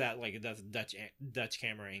right before that, like it does a Dutch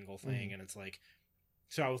camera angle thing, and it's like,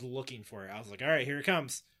 so I was looking for it. I was like, all right, here it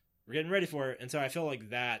comes. We're getting ready for it. And so I feel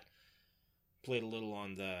like that played a little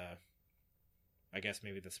on the, I guess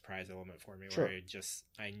maybe the surprise element for me, where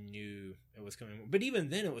I knew it was coming. But even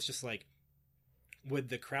then, it was just like, with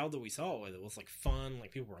the crowd that we saw it with, it was like fun,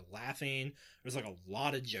 like people were laughing. There was like a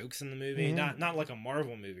lot of jokes in the movie, not like a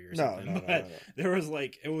Marvel movie or something, but there was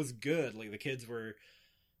like, it was good. Like the kids were,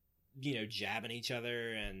 jabbing each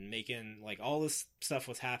other and making like all this stuff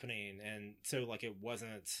was happening, and so like it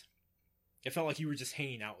felt like you were just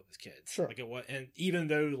hanging out with his kids. Like it was, and even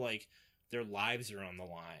though like their lives are on the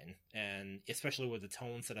line, and especially with the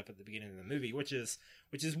tone set up at the beginning of the movie, which is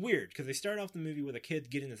weird, because they start off the movie with a kid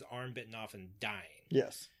getting his arm bitten off and dying.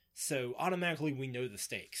 Yes. So automatically we know the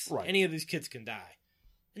stakes. Right. Any of these kids can die.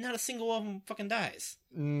 And not a single of them fucking dies.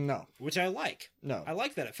 No. Which I like. No. I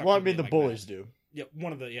like that it fucking Well, I mean, the bullies do. Yeah,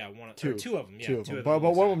 two of them. Yeah, two of them. But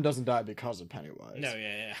one of them doesn't die because of Pennywise. No,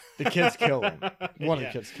 yeah. The kids kill him. One of the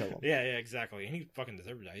kids kill him. Yeah, exactly. And he fucking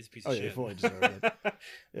deserved to die. He's a piece of shit. Oh, yeah, fully deserved it.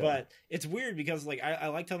 Yeah. But it's weird because, like, I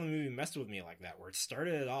liked how the movie messed with me like that, where it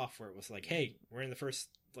started it off where it was like, hey, we're in the first,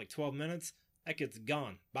 like, 12 minutes. That kid's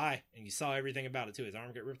gone. Bye. And you saw everything about it, too. His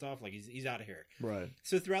arm get ripped off. Like, he's out of here. Right.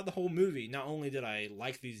 So throughout the whole movie, not only did I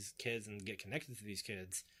like these kids and get connected to these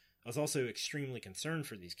kids, I was also extremely concerned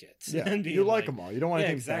for these kids. Yeah, and you like them all. You don't want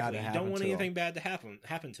anything bad to happen to them. You don't want anything bad to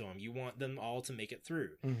happen to them. You want them all to make it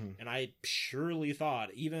through. And I surely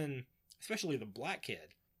thought, even especially the black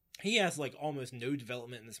kid, he has like almost no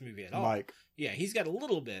development in this movie at all. Mike. Yeah, he's got a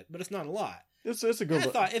little bit, but it's not a lot. It's a good. I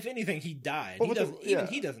thought if anything, he died.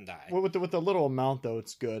 He doesn't die. Well, with the little amount though,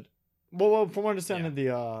 it's good. Well, from what I understand in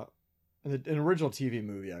the original TV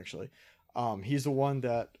movie, actually, he's the one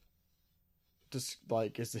that just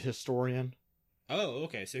like is the historian. Oh,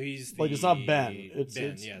 okay. So he's like it's not Ben. It's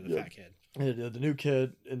Ben. The fat kid. The new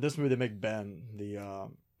kid in this movie. They make Ben the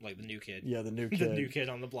like the new kid. Yeah, the new kid. The new kid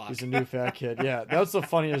on the block. He's a new fat kid. Yeah, that's the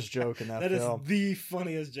funniest joke in that film. That is the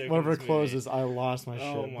funniest joke. Whenever it closes, I lost my shit.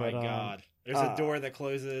 Oh my god. There's a door that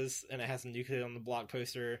closes, and it has a new kid on the block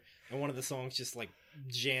poster, and one of the songs just like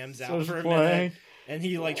jams out for a minute, and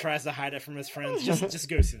he like tries to hide it from his friends. Just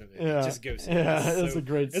go see the movie. Yeah. Just go see it. Yeah, it's a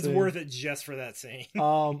great scene. It's worth it just for that scene.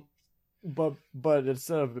 But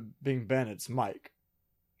instead of being Ben, it's Mike.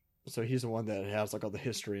 So he's the one that has like all the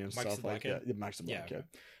history and Mike's stuff like that. Yeah, Mike's the black kid.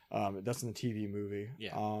 That's in the TV movie.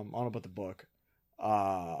 Yeah. I don't know about the book.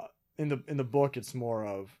 In the book, it's more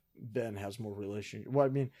of Ben has more relationship. Well, I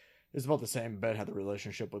mean, it's about the same. Ben had the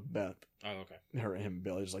relationship with Beth. Oh, okay. Her and him and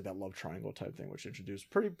Billy, just like that love triangle type thing, which introduced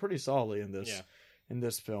pretty solidly in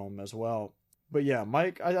this film as well. But yeah,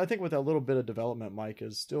 Mike, I think with that little bit of development, Mike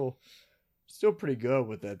is still pretty good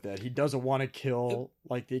with that. That he doesn't want to kill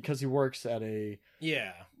because he works at a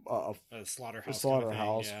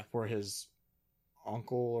slaughterhouse for his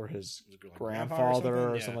uncle or his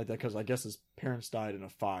grandfather or something like that, because I guess his parents died in a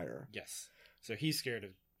fire. Yes, so he's scared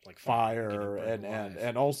of like fire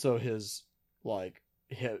and also his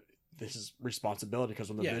his responsibility, because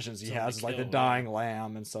one of the visions he has is like the dying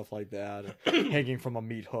lamb and stuff like that, hanging from a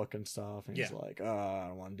meat hook and stuff, and he's like, I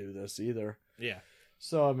don't want to do this either. Yeah.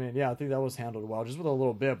 So I mean, I think that was handled well, just with a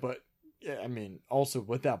little bit, but yeah, I mean, also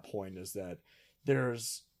with that point is that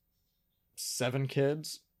there's 7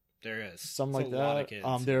 kids. There is something like that. A lot of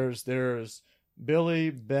kids. There's Billy,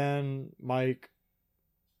 Ben, Mike,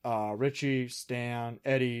 Richie, Stan,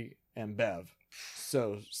 Eddie, and Bev.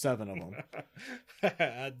 So 7 of them.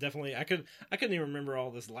 Definitely, I couldn't even remember all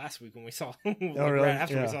this last week when we saw really? Right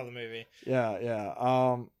after we saw the movie.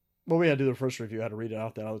 Yeah. Well, we had to do the first review. I had to read it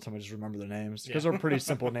out that all the time. I just remember the names because they're pretty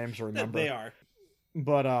simple names to remember. They are.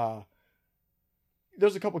 But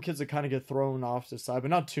there's a couple kids that kind of get thrown off to the side, but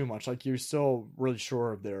not too much. Like, you're still really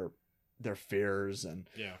sure of their fears and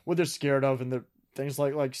what they're scared of, and the things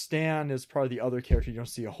like Stan is probably the other character you don't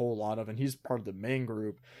see a whole lot of, and he's part of the main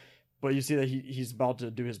group. But you see that he's about to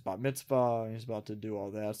do his bat mitzvah, and he's about to do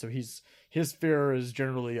all that. So his fear is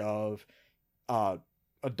generally of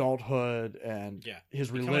adulthood and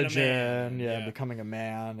his religion, becoming a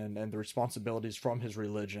man, and the responsibilities from his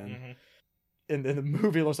religion. Mm-hmm. In the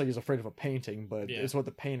movie, it looks like he's afraid of a painting, but it's what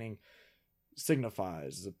the painting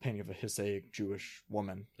signifies. It's a painting of a Hasidic Jewish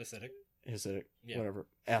woman. Hasidic, whatever.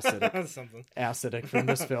 Acidic. Something. Acidic from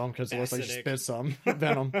this film, because it looks like she spit some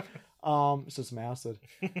venom. It's just some acid.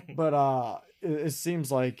 But it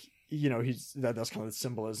seems like, that's kind of the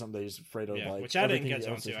symbolism that he's afraid of, which I didn't catch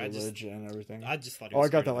on to. Religion and everything. I just thought. I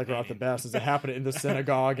got that right off the bat, since it happened in the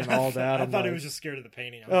synagogue and all that. I thought he was just scared of the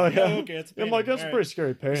painting. Okay, it's a painting. I'm like, that's a pretty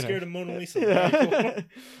scary painting. I'm scared of Mona Lisa. Yeah.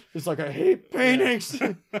 It's like, I hate paintings.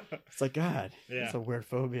 It's like, God, it's a weird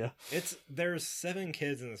phobia. There's 7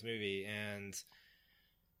 kids in this movie, and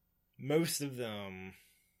most of them,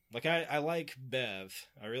 like, I like Bev.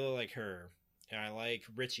 I really like her. And I like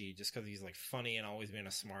Richie just because he's like funny and always being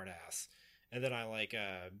a smart ass. And then I like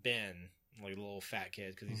Ben, like the little fat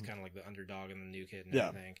kid, because he's kind of like the underdog and the new kid and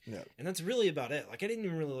everything. Yeah. And that's really about it. Like, I didn't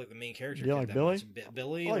even really like the main character. You like Billy?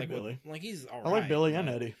 Billy? I like Billy. Like, he's alright. I like Billy and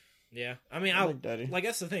Eddie. Yeah. I mean, I like Eddie. Like,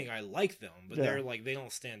 that's the thing. I like them, but they're like, they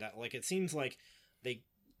don't stand out. Like, it seems like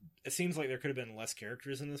there could have been less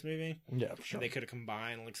characters in this movie. Yeah, for sure. They could have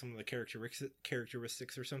combined like some of the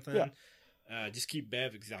characteristics or something. Yeah. Just keep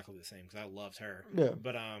Bev exactly the same, because I loved her. Yeah.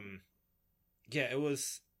 But it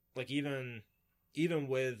was like, even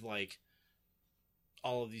with like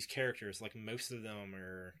all of these characters, like most of them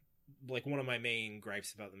are like, one of my main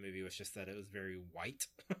gripes about the movie was just that it was very white.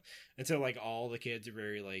 And so like all the kids are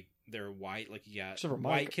very like, they're white. Like, you got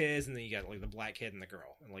white kids, and then you got like the black kid and the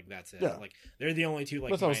girl, and like that's it. Yeah. Like, they're the only two.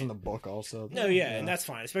 Like, that was in the book also. No, and that's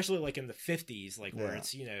fine, especially like in the 50s, like where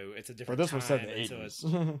it's it's a different. But this time, was set in the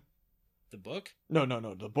 80s. The book? No.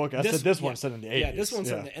 The book. I said this one's set in the 80s. Yeah, this one's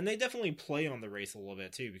set in and they definitely play on the race a little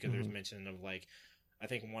bit too, because there's mention of like, I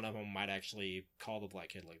think one of them might actually call the black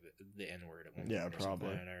kid like the N-word at one point. Yeah,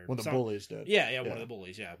 probably. One of the bullies did. Yeah, one of the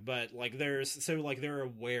bullies. Yeah, but like they're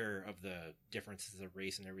aware of the differences of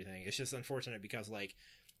race and everything. It's just unfortunate because like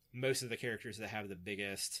most of the characters that have the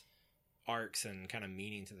biggest arcs and kind of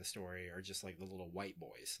meaning to the story are just like the little white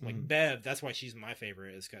boys. Like Bev, that's why she's my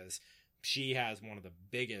favorite, is because she has one of the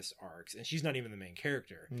biggest arcs, and she's not even the main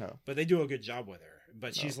character. No. But they do a good job with her.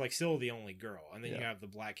 But she's like still the only girl. And then you have the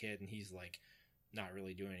black kid, and he's like not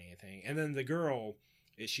really doing anything. And then the girl,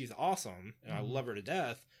 she's awesome, and I love her to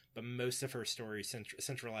death. But most of her story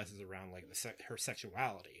centralizes around like her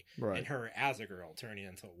sexuality, and her as a girl turning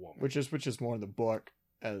into a woman, which is more in the book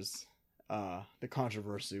as the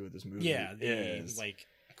controversy with this movie. Yeah, like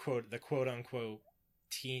the quote unquote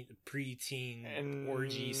preteen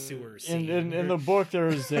orgy sewer scene. In the book,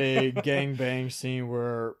 there's a gangbang scene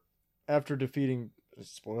where after defeating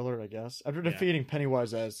spoiler, I guess, after defeating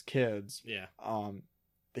Pennywise as kids,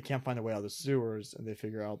 they can't find their way out of the sewers, and they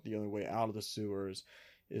figure out the only way out of the sewers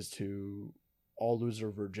is to all lose their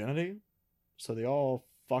virginity. So they all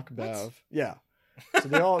fuck Bev. What? Yeah. So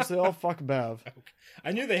they all fuck Bev. Okay.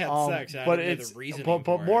 I knew they had sex, but it's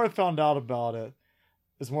but more I found out about it.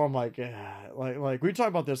 It's more I'm like we talk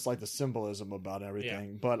about this, like the symbolism about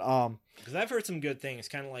everything, but because I've heard some good things,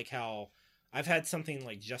 kind of like how I've had something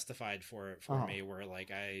like justified for it for me, where like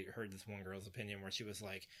I heard this one girl's opinion where she was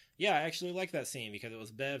like, yeah, I actually like that scene because it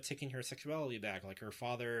was Bev taking her sexuality back, like her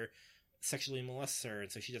father sexually molests her,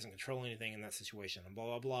 and so she doesn't control anything in that situation, and blah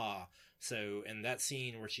blah blah. So in that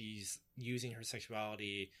scene where she's using her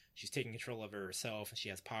sexuality, she's taking control of herself, and she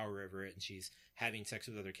has power over it, and she's having sex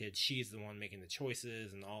with other kids. She's the one making the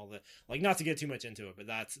choices and all the, like, not to get too much into it, but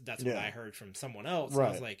that's what I heard from someone else. Right.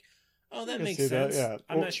 I was like, oh, that makes sense.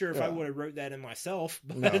 I'm not sure if I would have wrote that in myself,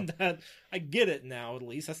 but that I get it now. At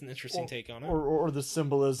least that's an interesting take on it. Or the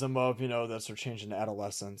symbolism of that's her change into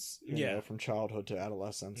adolescence, from childhood to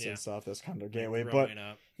adolescence and stuff. That's kind of gateway. But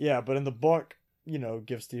but in the book,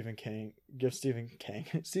 give Stephen King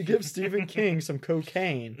some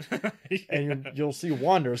cocaine, and you'll see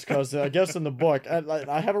wonders. Because I guess in the book,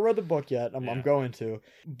 I haven't read the book yet. I'm going to,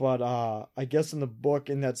 but I guess in the book,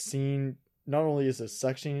 in that scene, not only is it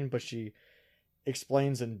sex scene, but she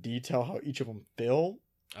explains in detail how each of them feel.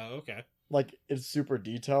 Oh, okay. Like, it's super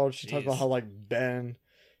detailed. She talks about how, like, Ben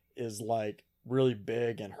is, like, really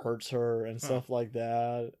big and hurts her and stuff like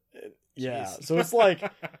that. Yeah. So it's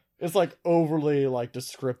like overly, like,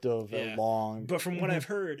 descriptive and long. But from what I've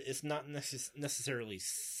heard, it's not necessarily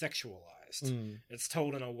sexualized. It's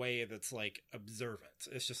told in a way that's, like, observant.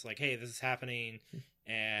 It's just like, hey, this is happening,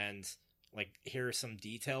 and like, here are some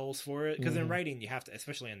details for it. Because in writing, you have to,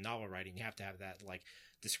 especially in novel writing, you have to have that, like,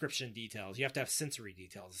 description details. You have to have sensory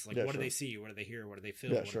details. It's like, what do they see? What do they hear? What do they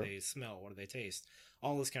feel? What do they smell? What do they taste?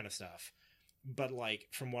 All this kind of stuff. But, like,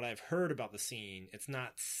 from what I've heard about the scene, it's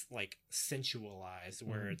not, like, sensualized,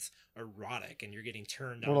 where it's erotic and you're getting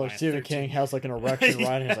turned on. Well, like, Stephen King has, like, an erection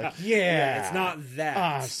right, and he's like, it's not that.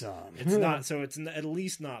 Awesome. It's not, so it's at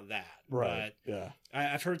least not that. Right, but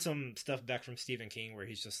I've heard some stuff back from Stephen King where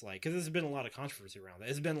he's just like, because there's been a lot of controversy around that.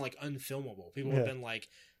 It's been, like, unfilmable. People have been like,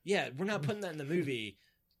 we're not putting that in the movie.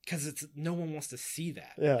 Because no one wants to see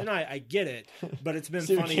that. Yeah. And I get it, but it's been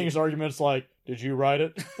Stephen funny. King's argument's like, did you write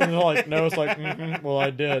it? And they're like, no. It's like, well, I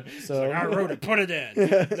did. So like, I wrote it, put it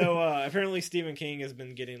in. So apparently Stephen King has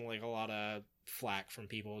been getting like a lot of flack from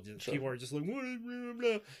people. People are just like, what?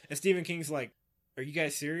 And Stephen King's like, are you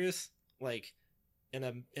guys serious? Like, in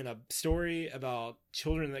a story about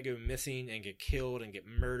children that go missing and get killed and get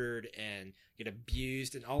murdered and get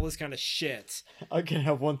abused and all this kind of shit. I can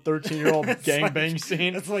have one 13-year-old gangbang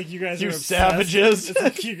scene. It's like you guys are savages. It's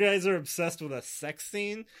like you guys are obsessed with a sex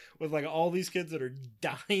scene with like all these kids that are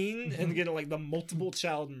dying and getting like the multiple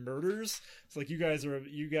child murders. It's like you guys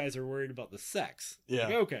are worried about the sex. Yeah.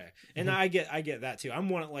 Like, okay. And I get that too. I'm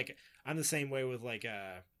the same way with like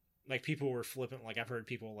people were flippant. Like I've heard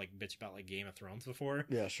people like bitch about like Game of Thrones before.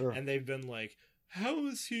 Yeah, sure. And they've been like, how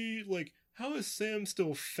is Sam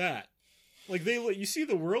still fat? Like you see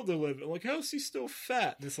the world they live in. Like, how is he still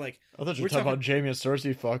fat? And it's like, I thought you were talking about Jaime and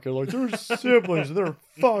Cersei fucking. Like, they're siblings. And they're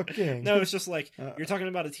fucking. No, it's just like you're talking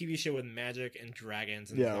about a TV show with magic and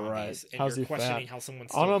dragons and zombies, right. And how's you're he questioning fat? how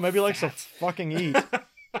someone's. I don't know. Maybe he likes to fucking eat.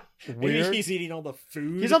 Weird. Maybe he's eating all the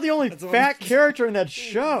food. He's not the only fat character in that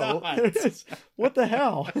show. What the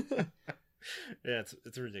hell? Yeah,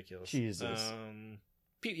 it's ridiculous. Jesus.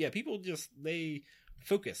 People just they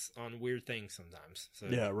focus on weird things sometimes. So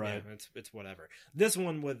yeah, right. Yeah, it's whatever. This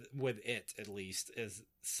one with it at least is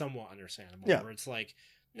somewhat understandable. Yeah. Where it's like,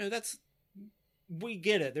 we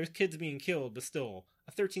get it. There's kids being killed, but still,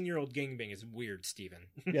 a 13-year-old gangbang is weird, Steven.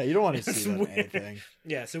 Yeah, you don't want to see that in anything.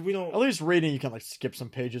 Yeah, so we don't. At least reading, you can like skip some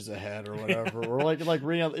pages ahead or whatever. Or like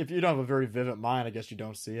reading, if you don't have a very vivid mind, I guess you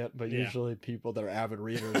don't see it. But usually, people that are avid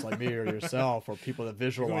readers like me or yourself, or people that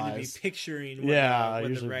visualize, you're going to be picturing. What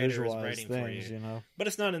usually the writer visualize is writing things, for you. But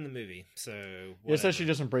it's not in the movie, so. It says she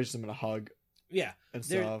just embraces him in a hug. Yeah. and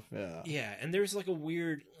stuff. Yeah. Yeah, and there's like a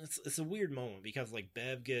weird. It's a weird moment because like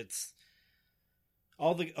Bev gets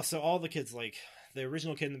all the kids, like the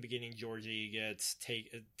original kid in the beginning, Georgie, gets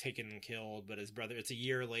taken and killed, but his brother. It's a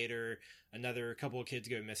year later. Another couple of kids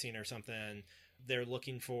go missing or something. They're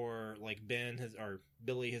looking for like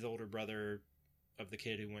Billy, his older brother of the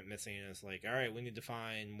kid who went missing, and it's like, all right, we need to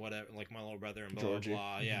find whatever, like my little brother and blah Georgie. Blah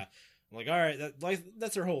blah. Mm-hmm. Yeah, I'm like, all right,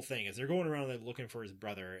 that's their whole thing is they're going around and looking for his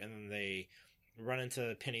brother, and then they run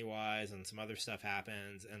into Pennywise and some other stuff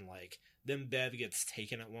happens, and like then Bev gets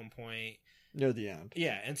taken at one point near the end.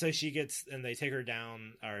 Yeah, and so they take her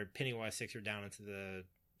down, or Pennywise takes her down into the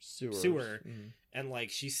sewer, and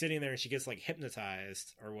like she's sitting there and she gets like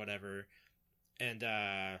hypnotized or whatever, and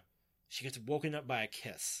she gets woken up by a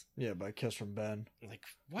kiss. Yeah, by a kiss from Ben. Like,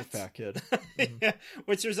 what? The fat kid. Yeah,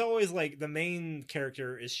 which there's always like the main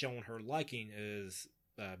character is showing her liking is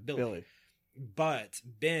Billy. But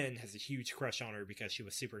Ben has a huge crush on her because she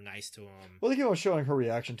was super nice to him. Well, he was showing her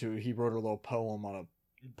reaction to it. He wrote a little poem on a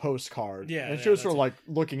postcard. Yeah. And she was sort of like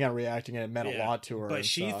looking at reacting, and it meant a lot to her. But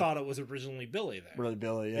she thought it was originally Billy there. Really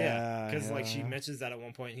Billy, yeah. Because like she mentions that at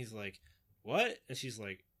one point, and he's like, what? And she's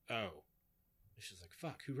like, oh. She's like,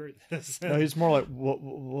 fuck, who wrote this? No, he's more like, what?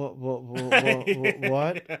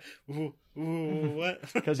 What?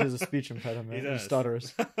 Because he has a speech impediment. He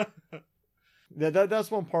stutters. That's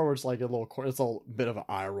one part where it's like it's a bit of an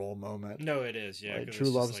eye roll moment. No, it is, yeah. Like, True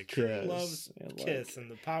Love's like, Kiss. True Love's Kiss and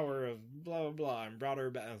the power of blah, blah, blah, and brought her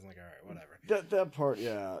back. I was like, all right, whatever. That part,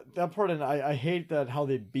 yeah. That part, and I hate that how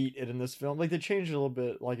they beat it in this film. Like, they changed it a little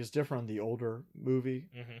bit. Like, it's different in the older movie.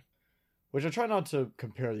 Mm-hmm. Which I try not to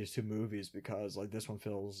compare these two movies because, like, this one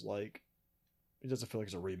feels like... It doesn't feel like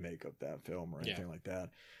it's a remake of that film or anything like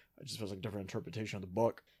that. It just feels like a different interpretation of the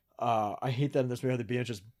book. I hate that in this movie, the BN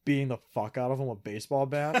just beating the fuck out of them with baseball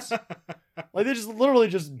bats. Like, they just literally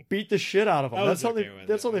just beat the shit out of them. That's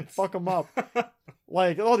how they fuck them up.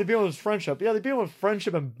 Like, they beat them with friendship. Yeah, they beat them with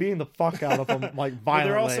friendship and beating the fuck out of them, like, violently. But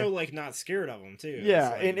they're also, like, not scared of them, too.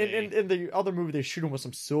 Yeah, like in the other movie, they shoot him with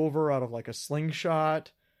some silver out of, like, a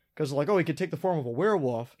slingshot. Because, like, he could take the form of a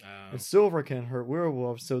werewolf, and silver can hurt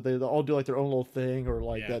werewolves, so they all do, like, their own little thing, or,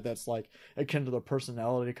 like, that's, like, akin to their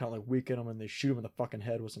personality, kind of, like, weaken them, and they shoot him in the fucking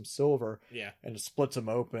head with some silver, and it splits him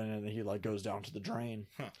open, and he, like, goes down to the drain.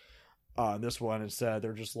 This one, instead,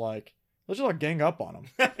 they're just, like, let's just, like, gang up on him.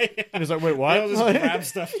 And he's like, wait, what? They'll just grab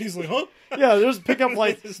stuff. He's like, huh? Yeah, they just pick up,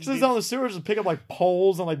 like, just down the sewers, just pick up, like,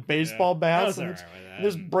 poles and, like, baseball bats, and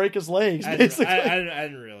just break his legs, basically. I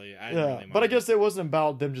didn't really but I guess it wasn't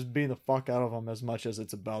about them just beating the fuck out of them as much as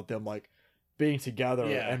it's about them, like, being together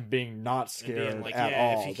and being not scared being like, at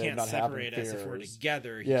all. If he can't separate us, if we're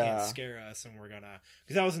together, he can't scare us, and we're gonna...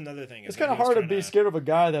 Because that was another thing. It's kind of hard to be scared of a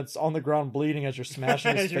guy that's on the ground bleeding as you're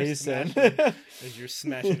smashing his face in. As you're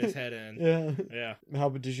smashing his head in. Yeah. How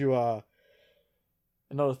did you...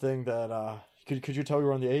 Another thing that... Could you tell we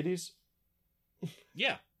were in the 80s?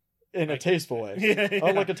 Yeah. In a tasteful way.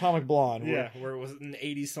 Unlike Atomic Blonde. Where it was an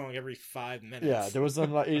 80s song every 5 minutes. Yeah, there was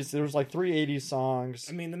like 3 80s songs.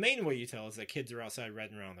 I mean, the main way you tell is that kids are outside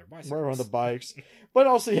riding around their bicycles. Right around the bikes. But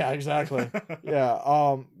also, yeah, exactly.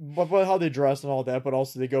 Yeah. But how they dress and all that, but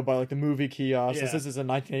also they go by like the movie kiosk. This is in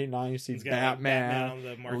 1989, you see Batman on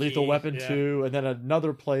the marquee, Lethal Weapon 2, and then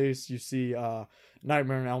another place you see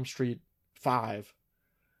Nightmare on Elm Street 5.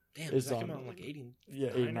 Damn, does that come out in like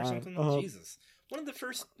 89 or something? Jesus. When did the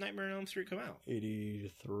first Nightmare on Elm Street come out?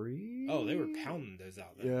 83? Oh, they were pounding those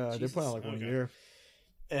out then. Yeah, they put out like 1 year.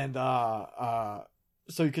 And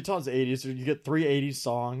so you could tell it's the 80s. You get 3 80s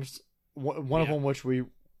songs. One of them which we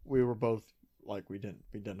were both like we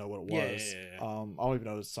didn't know what it was. Yeah. I don't even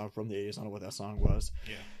know this song from the 80s. I don't know what that song was.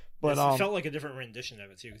 Yeah. But it felt like a different rendition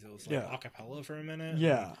of it too, because it was like a cappella for a minute.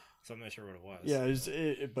 Yeah. So I'm not sure what it was.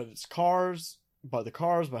 Yeah, but it's cars, by the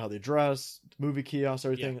cars, by how they dress, movie kiosks,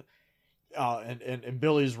 everything. Yeah. And in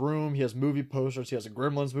Billy's room, he has movie posters. He has a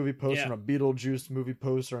Gremlins movie poster and a Beetlejuice movie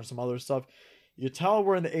poster and some other stuff. You tell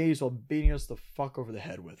we're in the 80s while beating us the fuck over the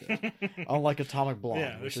head with it. Unlike Atomic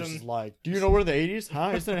Blonde, which is like, do you know we're in the 80s?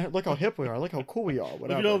 Huh? Isn't it? Look how hip we are. Look how cool we are.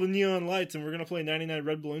 Whatever. Look at all the neon lights, and we're going to play 99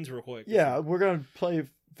 Red Balloons real quick. Yeah, we're going to play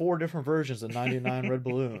 4 different versions of 99 Red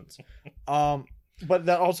Balloons. But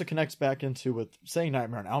that also connects back into, with saying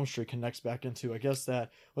Nightmare on Elm Street, connects back into, I guess,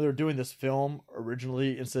 that when they were doing this film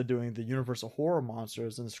originally, instead of doing the Universal horror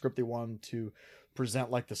monsters in the script, they wanted to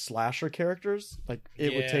present like the slasher characters. Like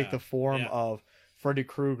it would take the form of Freddy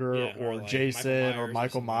Krueger or like Jason or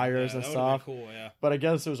Michael Myers and stuff. Cool, But I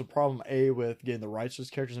guess there was a problem, A, with getting the rights to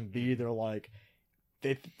those characters, and B, they're like,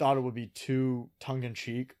 they thought it would be too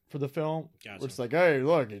tongue-in-cheek for the film. Gotcha. It's like, hey,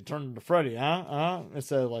 look, he turned into Freddy, huh?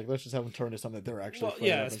 Instead of like, let's just have him turn into something that they're actually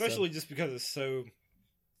afraid of especially just because it's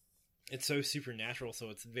so supernatural, so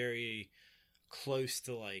it's very close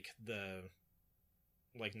to like the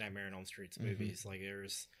Nightmare on Elm Street's movies. Like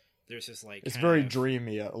there's just like it's very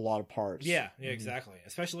dreamy at a lot of parts. Yeah, exactly.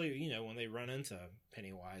 Especially when they run into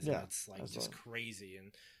Pennywise, and it's like just crazy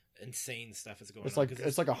and insane stuff is going on.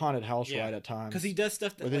 It's like a haunted house ride at times. Because he does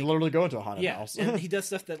stuff that they literally go into a haunted house. and he does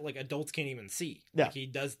stuff that like adults can't even see. Yeah, like, he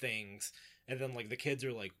does things, and then like the kids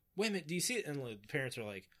are like, "Wait a minute, do you see it?" And like, the parents are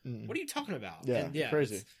like, "What are you talking about?" Yeah,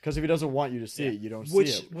 crazy. Because if he doesn't want you to see it, you don't see it.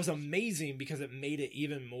 Which was amazing because it made it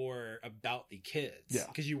even more about the kids. Yeah,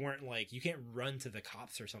 because you weren't like, you can't run to the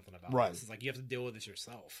cops or something about this. It's like you have to deal with this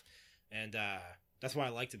yourself, and that's what I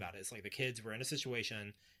liked about it. It's like the kids were in a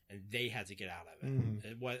situation and they had to get out of it.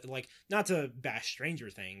 It was like, not to bash Stranger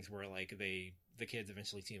Things, where like the kids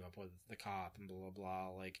eventually team up with the cop and blah blah blah,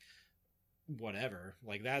 like whatever.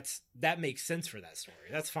 Like that makes sense for that story.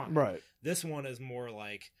 That's fine. Right. This one is more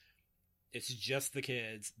like it's just the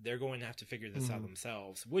kids. They're going to have to figure this out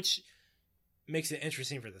themselves, which makes it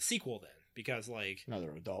interesting for the sequel then, because like now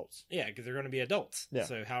they're adults. Yeah, because they're going to be adults. Yeah.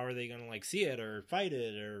 So how are they going to like see it or fight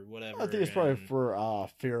it or whatever? I think it's probably for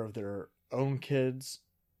fear of their own kids.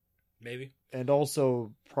 Maybe. And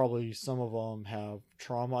also probably some of them have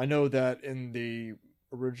trauma. I know that in the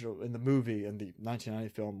movie, in the 1990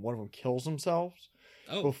 film, one of them kills themselves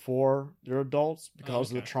before they're adults because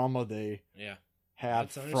of the trauma they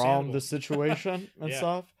had from the situation and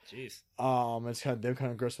stuff. Jeez. It's they're kind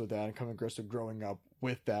of aggressive with that and kind of aggressive growing up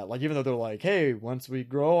with that. Like, even though they're like, hey, once we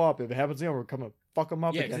grow up, if it happens again, we're coming fuck them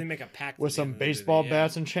up again. They make a pact with some baseball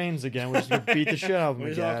bats and chains again. We're just gonna beat the shit out of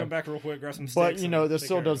them again. I'll come back real quick, grab some sticks. But that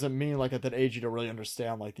still doesn't mean like at that age you don't really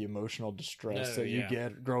understand like the emotional distress that you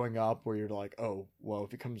get growing up, where you're like, oh well,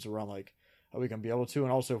 if it comes around, like, are we gonna be able to?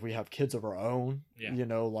 And also, if we have kids of our own,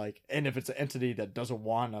 like, and if it's an entity that doesn't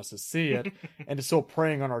want us to see it and is still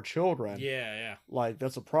preying on our children, like,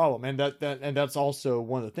 that's a problem. And that's also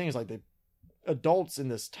one of the things, like, the adults in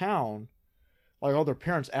this town, like, all their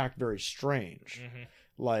parents act very strange.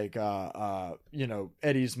 Like,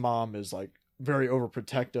 Eddie's mom is like very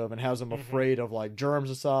overprotective and has him afraid of like germs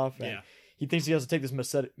and stuff. And he thinks he has to take this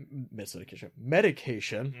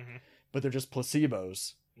medication, but they're just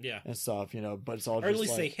placebos. And stuff, but it's all or just, at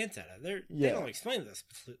least like, they hint at it. They don't explain this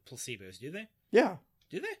placebos, do they? Yeah.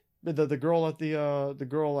 Do they? The girl at the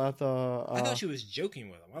I thought she was joking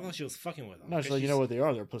with him. I thought she was fucking with him. No, she's like, you know what they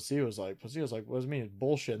are? They're placebos. Like, what does it mean? It's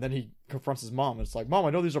bullshit. And then he confronts his mom. It's like, Mom,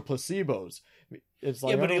 I know these are placebos. It's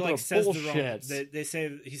like, but he like says bullshit. the wrong. They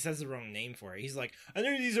say he says the wrong name for it. He's like, I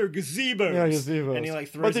know these are gazebos. Yeah, gazebos. And he like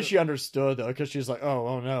throws. But then she understood though, because she's like,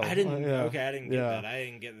 oh no. I didn't. Okay, I didn't get that. I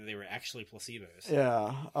didn't get that they were actually placebos.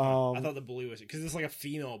 Yeah. I thought the bully was because it's like a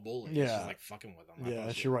female bully. Yeah. She's like fucking with him.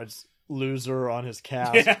 Yeah. She writes loser on his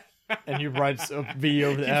cast. Yeah. And he writes a V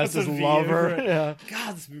over the S as lover. Yeah.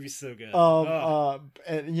 God, this movie's so good.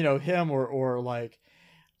 And him or like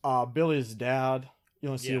Billy's dad. You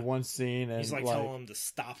only see one scene, and he's like telling him to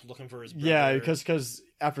stop looking for his brother. Yeah, because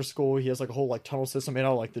after school he has like a whole like tunnel system made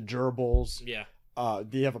out of like the gerbils. Yeah.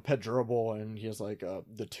 They have a pet gerbil, and he has like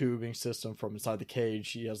the tubing system from inside the cage.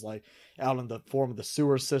 He has like out in the form of the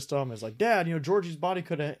sewer system. It's like, Dad, Georgie's body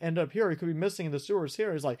could end up here. He could be missing in the sewers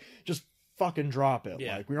here. He's like, just fucking drop it.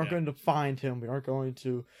 Like, we aren't going to find him. We aren't going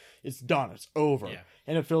to. It's done. It's over. Yeah.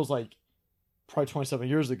 And it feels like probably 27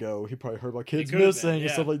 years ago he probably heard about kids missing and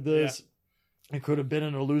stuff like this. Yeah. It could have been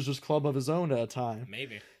in a losers club of his own at a time.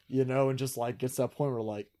 Maybe. And just like gets to that point where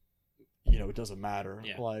like, it doesn't matter.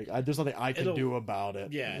 Yeah. Like, there's nothing I can do about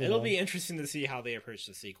it. Yeah, it'll be interesting to see how they approach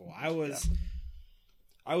the sequel. I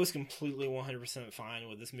was completely 100% fine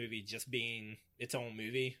with this movie just being its own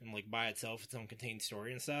movie and like by itself, its own contained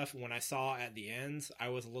story and stuff. When I saw at the end, I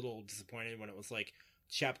was a little disappointed when it was like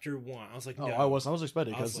Chapter 1. I was like, no. I was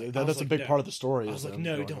expecting, because that's a big part of the story. I was like,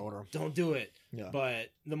 no, don't do it. Yeah.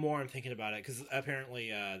 But the more I'm thinking about it, because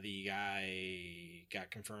apparently the guy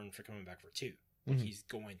got confirmed for coming back for 2. Like, he's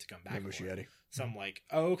going to come back. So I'm like,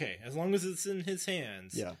 oh, okay. As long as it's in his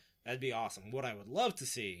hands, that'd be awesome. What I would love to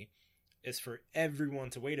see is for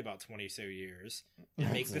everyone to wait about 20 so years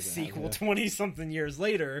and make the sequel 20 something years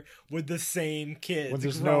later with the same kids. When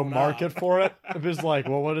there's no market for it. If it's like,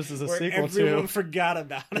 well, what is this a sequel to? Everyone forgot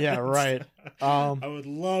about it. Yeah, right. I would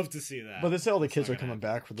love to see that. But they say all the kids are coming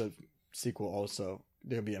back for the sequel also.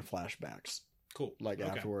 They'll be in flashbacks. Cool. Like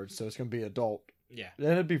afterwards. So it's going to be adult. Yeah. And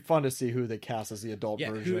it'd be fun to see who they cast as the adult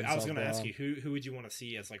version. I was going to ask you, who would you want to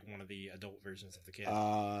see as like one of the adult versions of the kid?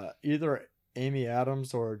 Either Amy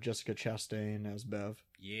Adams or Jessica Chastain as Bev.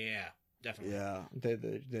 Yeah. definitely. Yeah,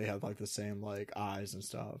 they have like the same like eyes and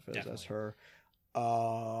stuff as her.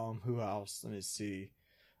 Who else? Let me see.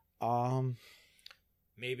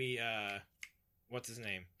 Maybe what's his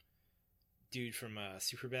name? Dude from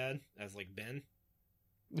Superbad as like Ben.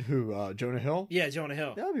 Who? Jonah Hill? Yeah, Jonah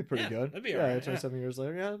Hill. That'd be pretty good. That'd be alright. 27 years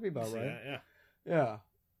later. Yeah, that'd be about right. Yeah. Yeah.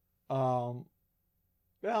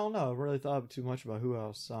 Yeah, I don't know. I really thought too much about who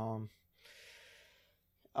else.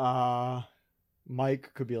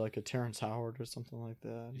 Mike could be like a Terrence Howard or something like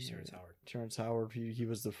that. Terrence Howard. Terrence Howard. He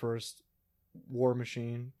was the first War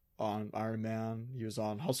Machine on Iron Man. He was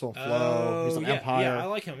on Hustle and Flow. He's on Empire. Yeah, I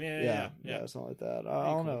like him. Yeah, something like that. I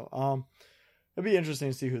don't know. It'd be interesting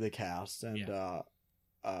to see who they cast, and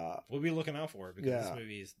we'll be looking out for it because this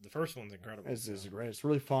movie's the first one's incredible. It's great. It's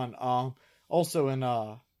really fun. Also in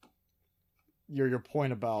your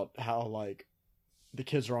point about how like the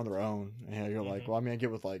kids are on their own, and you're like, well, I mean, I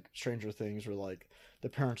get with like Stranger Things where like the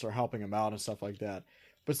parents are helping them out and stuff like that.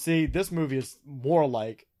 But see, this movie is more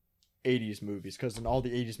like 80s movies, because in all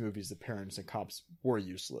the 80s movies the parents and cops were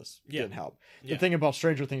useless. Didn't help. The thing about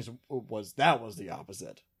Stranger Things was the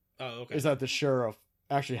opposite. Oh, okay. Is that the sheriff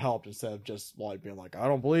actually helped instead of just like being like, I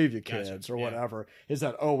don't believe you kids or whatever. Is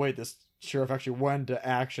that, oh wait, this sheriff actually went into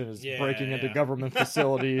action, is breaking into government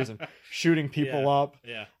facilities and shooting people up.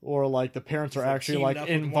 Or like the parents are actually like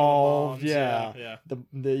involved.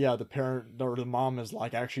 The parent or the mom is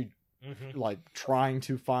like actually like trying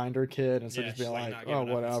to find her kid instead of just being like, oh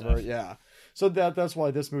whatever. So that's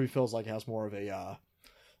why this movie feels like it has more of a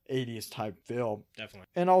 80s type feel. Definitely.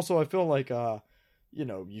 And also I feel like you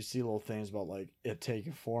know, you see little things about like it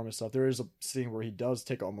taking form and stuff. There is a scene where he does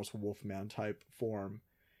take almost Wolfman type form.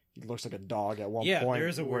 He looks like a dog at one point. There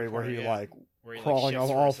is a where he like where he crawling like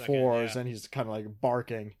on all fours and he's kind of like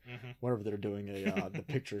barking whenever they're doing the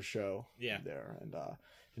picture show there, and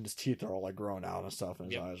his teeth are all like growing out and stuff,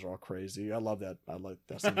 and his eyes are all crazy. I love that. I like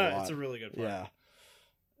that scene a lot. It's a really good part.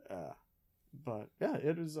 But yeah,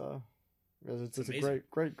 it is it's a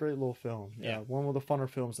great little film. One of the funner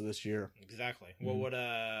films of this year. Exactly. What would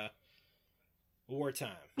wartime?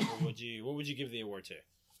 What would you give the award to?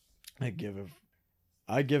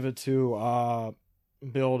 I give it to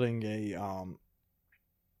building an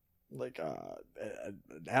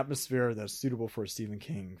atmosphere that's suitable for a Stephen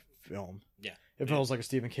King film. It feels like a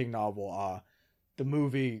Stephen King novel. The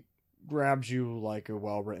movie grabs you like a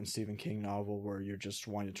well-written Stephen King novel where you're just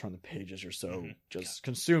wanting to turn the pages. You're so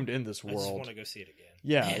consumed in this world. I just want to go see it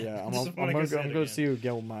again. I'm going to go see it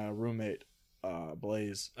again with my roommate,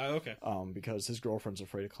 Blaze. Oh, okay. Because his girlfriend's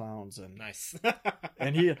afraid of clowns, and nice.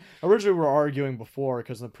 And he originally we were arguing before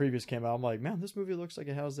because when the previous came out, I'm like, man, this movie looks like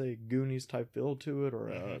it has a Goonies type feel to it, or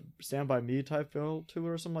a Stand by Me type feel to it,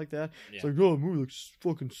 or something like that. It's like, oh, the movie looks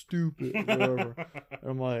fucking stupid, or whatever. And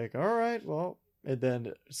I'm like, all right, well. And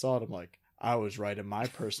then saw it, I'm like, I was right in my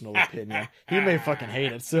personal opinion. He may fucking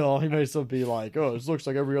hate it still. He may still be like, oh, this looks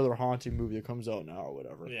like every other haunting movie that comes out now or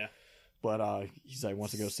whatever. But he's like,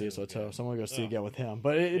 wants to go see it, so I'm going to go see it again with him.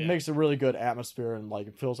 But it makes a really good atmosphere, and like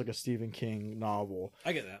it feels like a Stephen King novel.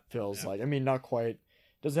 I get that. Feels like, I mean, not quite,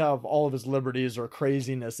 doesn't have all of his liberties or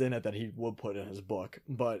craziness in it that he would put in his book,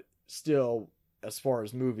 but still, as far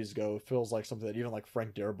as movies go, it feels like something that even like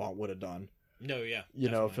Frank Darabont would have done. No,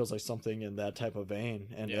 you know, it feels like something in that type of vein.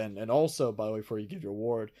 And also, by the way, before you give your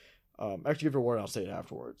award, actually give your award, I'll say it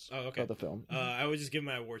afterwards. Oh, okay. About the film. I would just give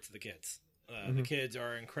my award to the kids. The kids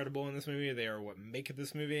are incredible in this movie. They are what make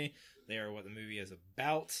this movie. They are what the movie is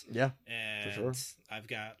about. Yeah, and for sure. I've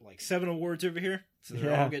got like 7 awards over here, so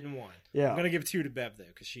they're all getting 1. Yeah, I'm gonna give 2 to Bev though,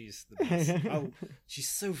 because she's the best. She's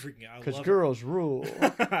so freaking. Because girls rule.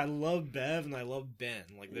 I love Bev and I love Ben.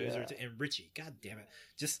 Like those are and Richie. God damn it!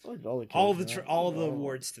 Just like all the kids, all the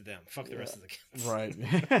awards to them. Fuck the rest of the kids. Right.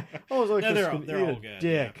 I was like, they're all good.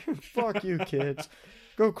 Dick. Fuck you, kids.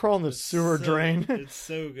 Go crawl in the sewer drain. It's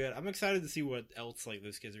so good. I'm excited to see what else like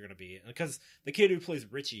those kids are going to be, because the kid who plays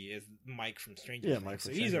Richie is Mike from Stranger Things. Mike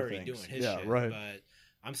from so he's already Things. doing his shit. Right. But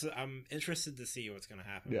I'm interested to see what's going to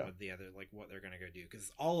happen with the other, like what they're going to go do,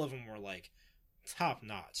 because all of them were like top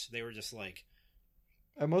notch. They were just like,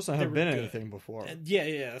 and most of them haven't been anything before. And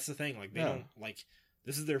yeah, that's the thing. Like they don't like,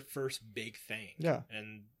 this is their first big thing. Yeah,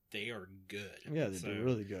 and they are good. Yeah, they're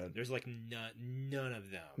really good. There's like none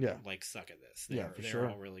of them like suck at this. They're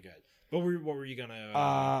all really good. What were you gonna?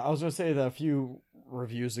 I was gonna say that a few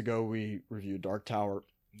reviews ago we reviewed Dark Tower.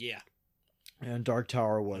 Yeah. And Dark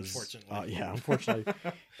Tower was unfortunately. Unfortunately.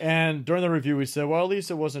 And during the review we said, well, at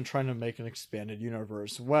least it wasn't trying to make an expanded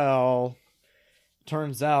universe. Well,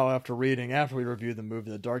 turns out after we reviewed the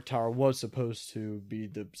movie, that Dark Tower was supposed to be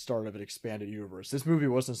the start of an expanded universe. This movie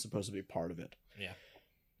wasn't supposed to be part of it. Yeah.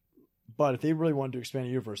 But if they really wanted to expand the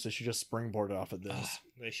universe, they should just springboard it off of this.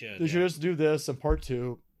 They should. They should just do this in part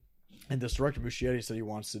 2. And this director Muschietti said he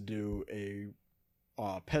wants to do a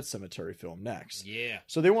Pet Sematary film next. Yeah.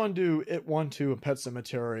 So they want to do It 1, 2, and Pet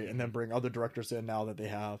Sematary, and then bring other directors in now that they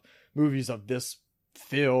have movies of this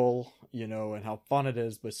feel, and how fun it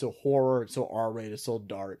is, but it's so horror, it's so R-rated, it's so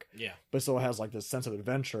dark. Yeah. But still has like this sense of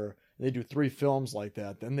adventure. They do 3 films like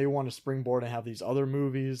that. Then they want to springboard and have these other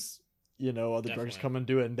movies, other directors come and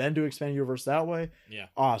do it, and then do expand universe that way. Yeah.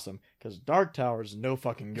 Awesome. Because Dark Tower is no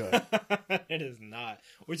fucking good. It is not.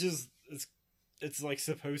 Which is it's like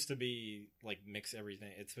supposed to be like mix everything.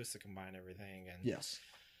 It's supposed to combine everything, and yes.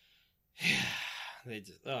 They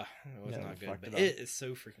just it was not good, but it is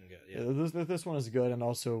so freaking good. Yeah, this one is good, and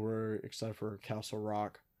also we're excited for Castle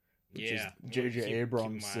Rock, which is J.J.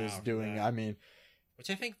 Abrams is doing. I mean,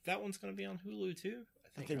 which I think that one's going to be on Hulu too.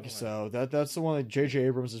 I think so. That's the one that J.J.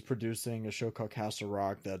 Abrams is producing, a show called Castle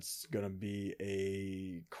Rock. That's going to be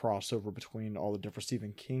a crossover between all the different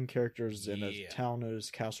Stephen King characters in a town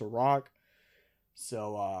as Castle Rock.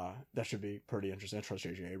 So that should be pretty interesting. I trust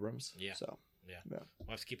J.J. Abrams. Yeah. So yeah. We'll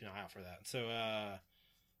have to keep an eye out for that. So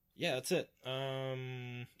yeah, that's it.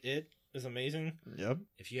 It is amazing. Yep.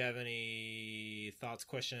 If you have any thoughts,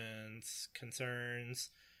 questions, concerns,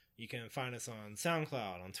 you can find us on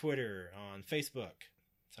SoundCloud, on Twitter, on Facebook.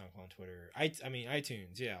 SoundCloud, Twitter,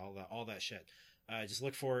 iTunes, yeah, all that shit. Just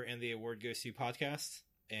look for And the Award Goes to Podcast,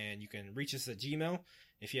 and you can reach us at Gmail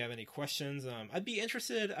if you have any questions. I'd be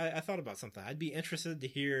interested. I thought about something. I'd be interested to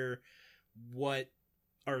hear what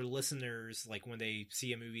our listeners, like when they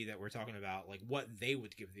see a movie that we're talking about, like what they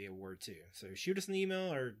would give the award to. So shoot us an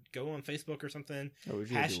email or go on Facebook or something.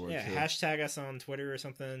 Hashtag us on Twitter or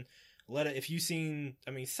something. If you've seen,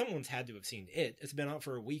 someone's had to have seen it. It's been out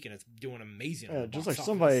for a week and it's doing amazing. Yeah, just like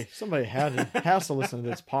somebody has to listen to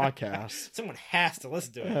this podcast. Someone has to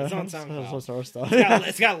listen to it. It's on SoundCloud. Listen to our stuff.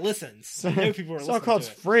 It's got listens. I know people are listening to it. SoundCloud's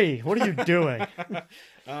free. What are you doing?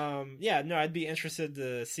 I'd be interested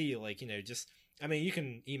to see, you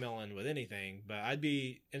can email in with anything, but I'd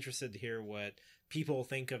be interested to hear what people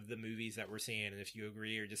think of the movies that we're seeing, and if you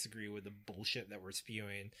agree or disagree with the bullshit that we're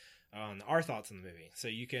spewing on our thoughts on the movie. So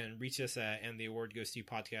you can reach us at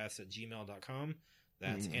andtheawardgoes2podcast@gmail.com.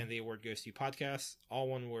 That's andtheawardgoes2podcast, all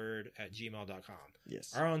one word, at gmail.com.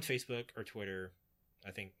 Yes. Or on Facebook or Twitter.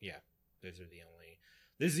 I think, those are the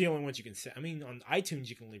only ones you can say. On iTunes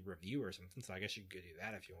you can leave a review or something, so I guess you could do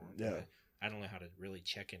that if you want. Yeah. But I don't know how to really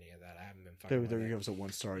check any of that. I haven't been fucking. They give us a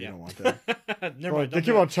 1 star. You don't want that. Never mind, they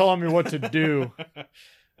keep on telling me what to do.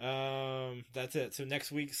 That's it. So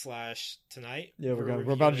next week / tonight. Yeah,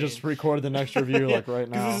 we're about to just record the next review right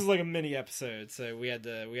now. This is like a mini episode, so we had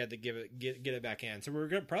to get it back in. So we're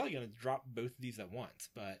probably gonna drop both of these at once.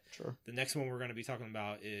 But sure. The next one we're gonna be talking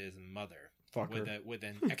about is Mother. Fucker. With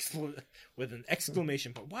an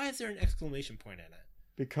exclamation point. Why is there an exclamation point in it?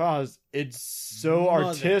 Because it's so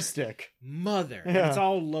artistic. Mother. Yeah. It's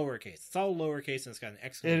all lowercase. It's all lowercase and it's got an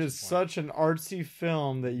exclamation point. It is such an artsy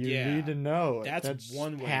film that you need to know. That's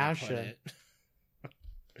one way passion. to put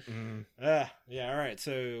it. All right.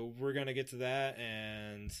 So we're going to get to that,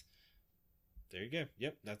 and there you go.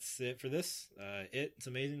 Yep, that's it for this. It's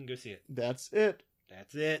amazing. Go see it. That's it.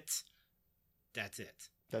 That's it. That's it.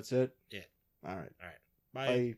 That's it. It. All right. Bye.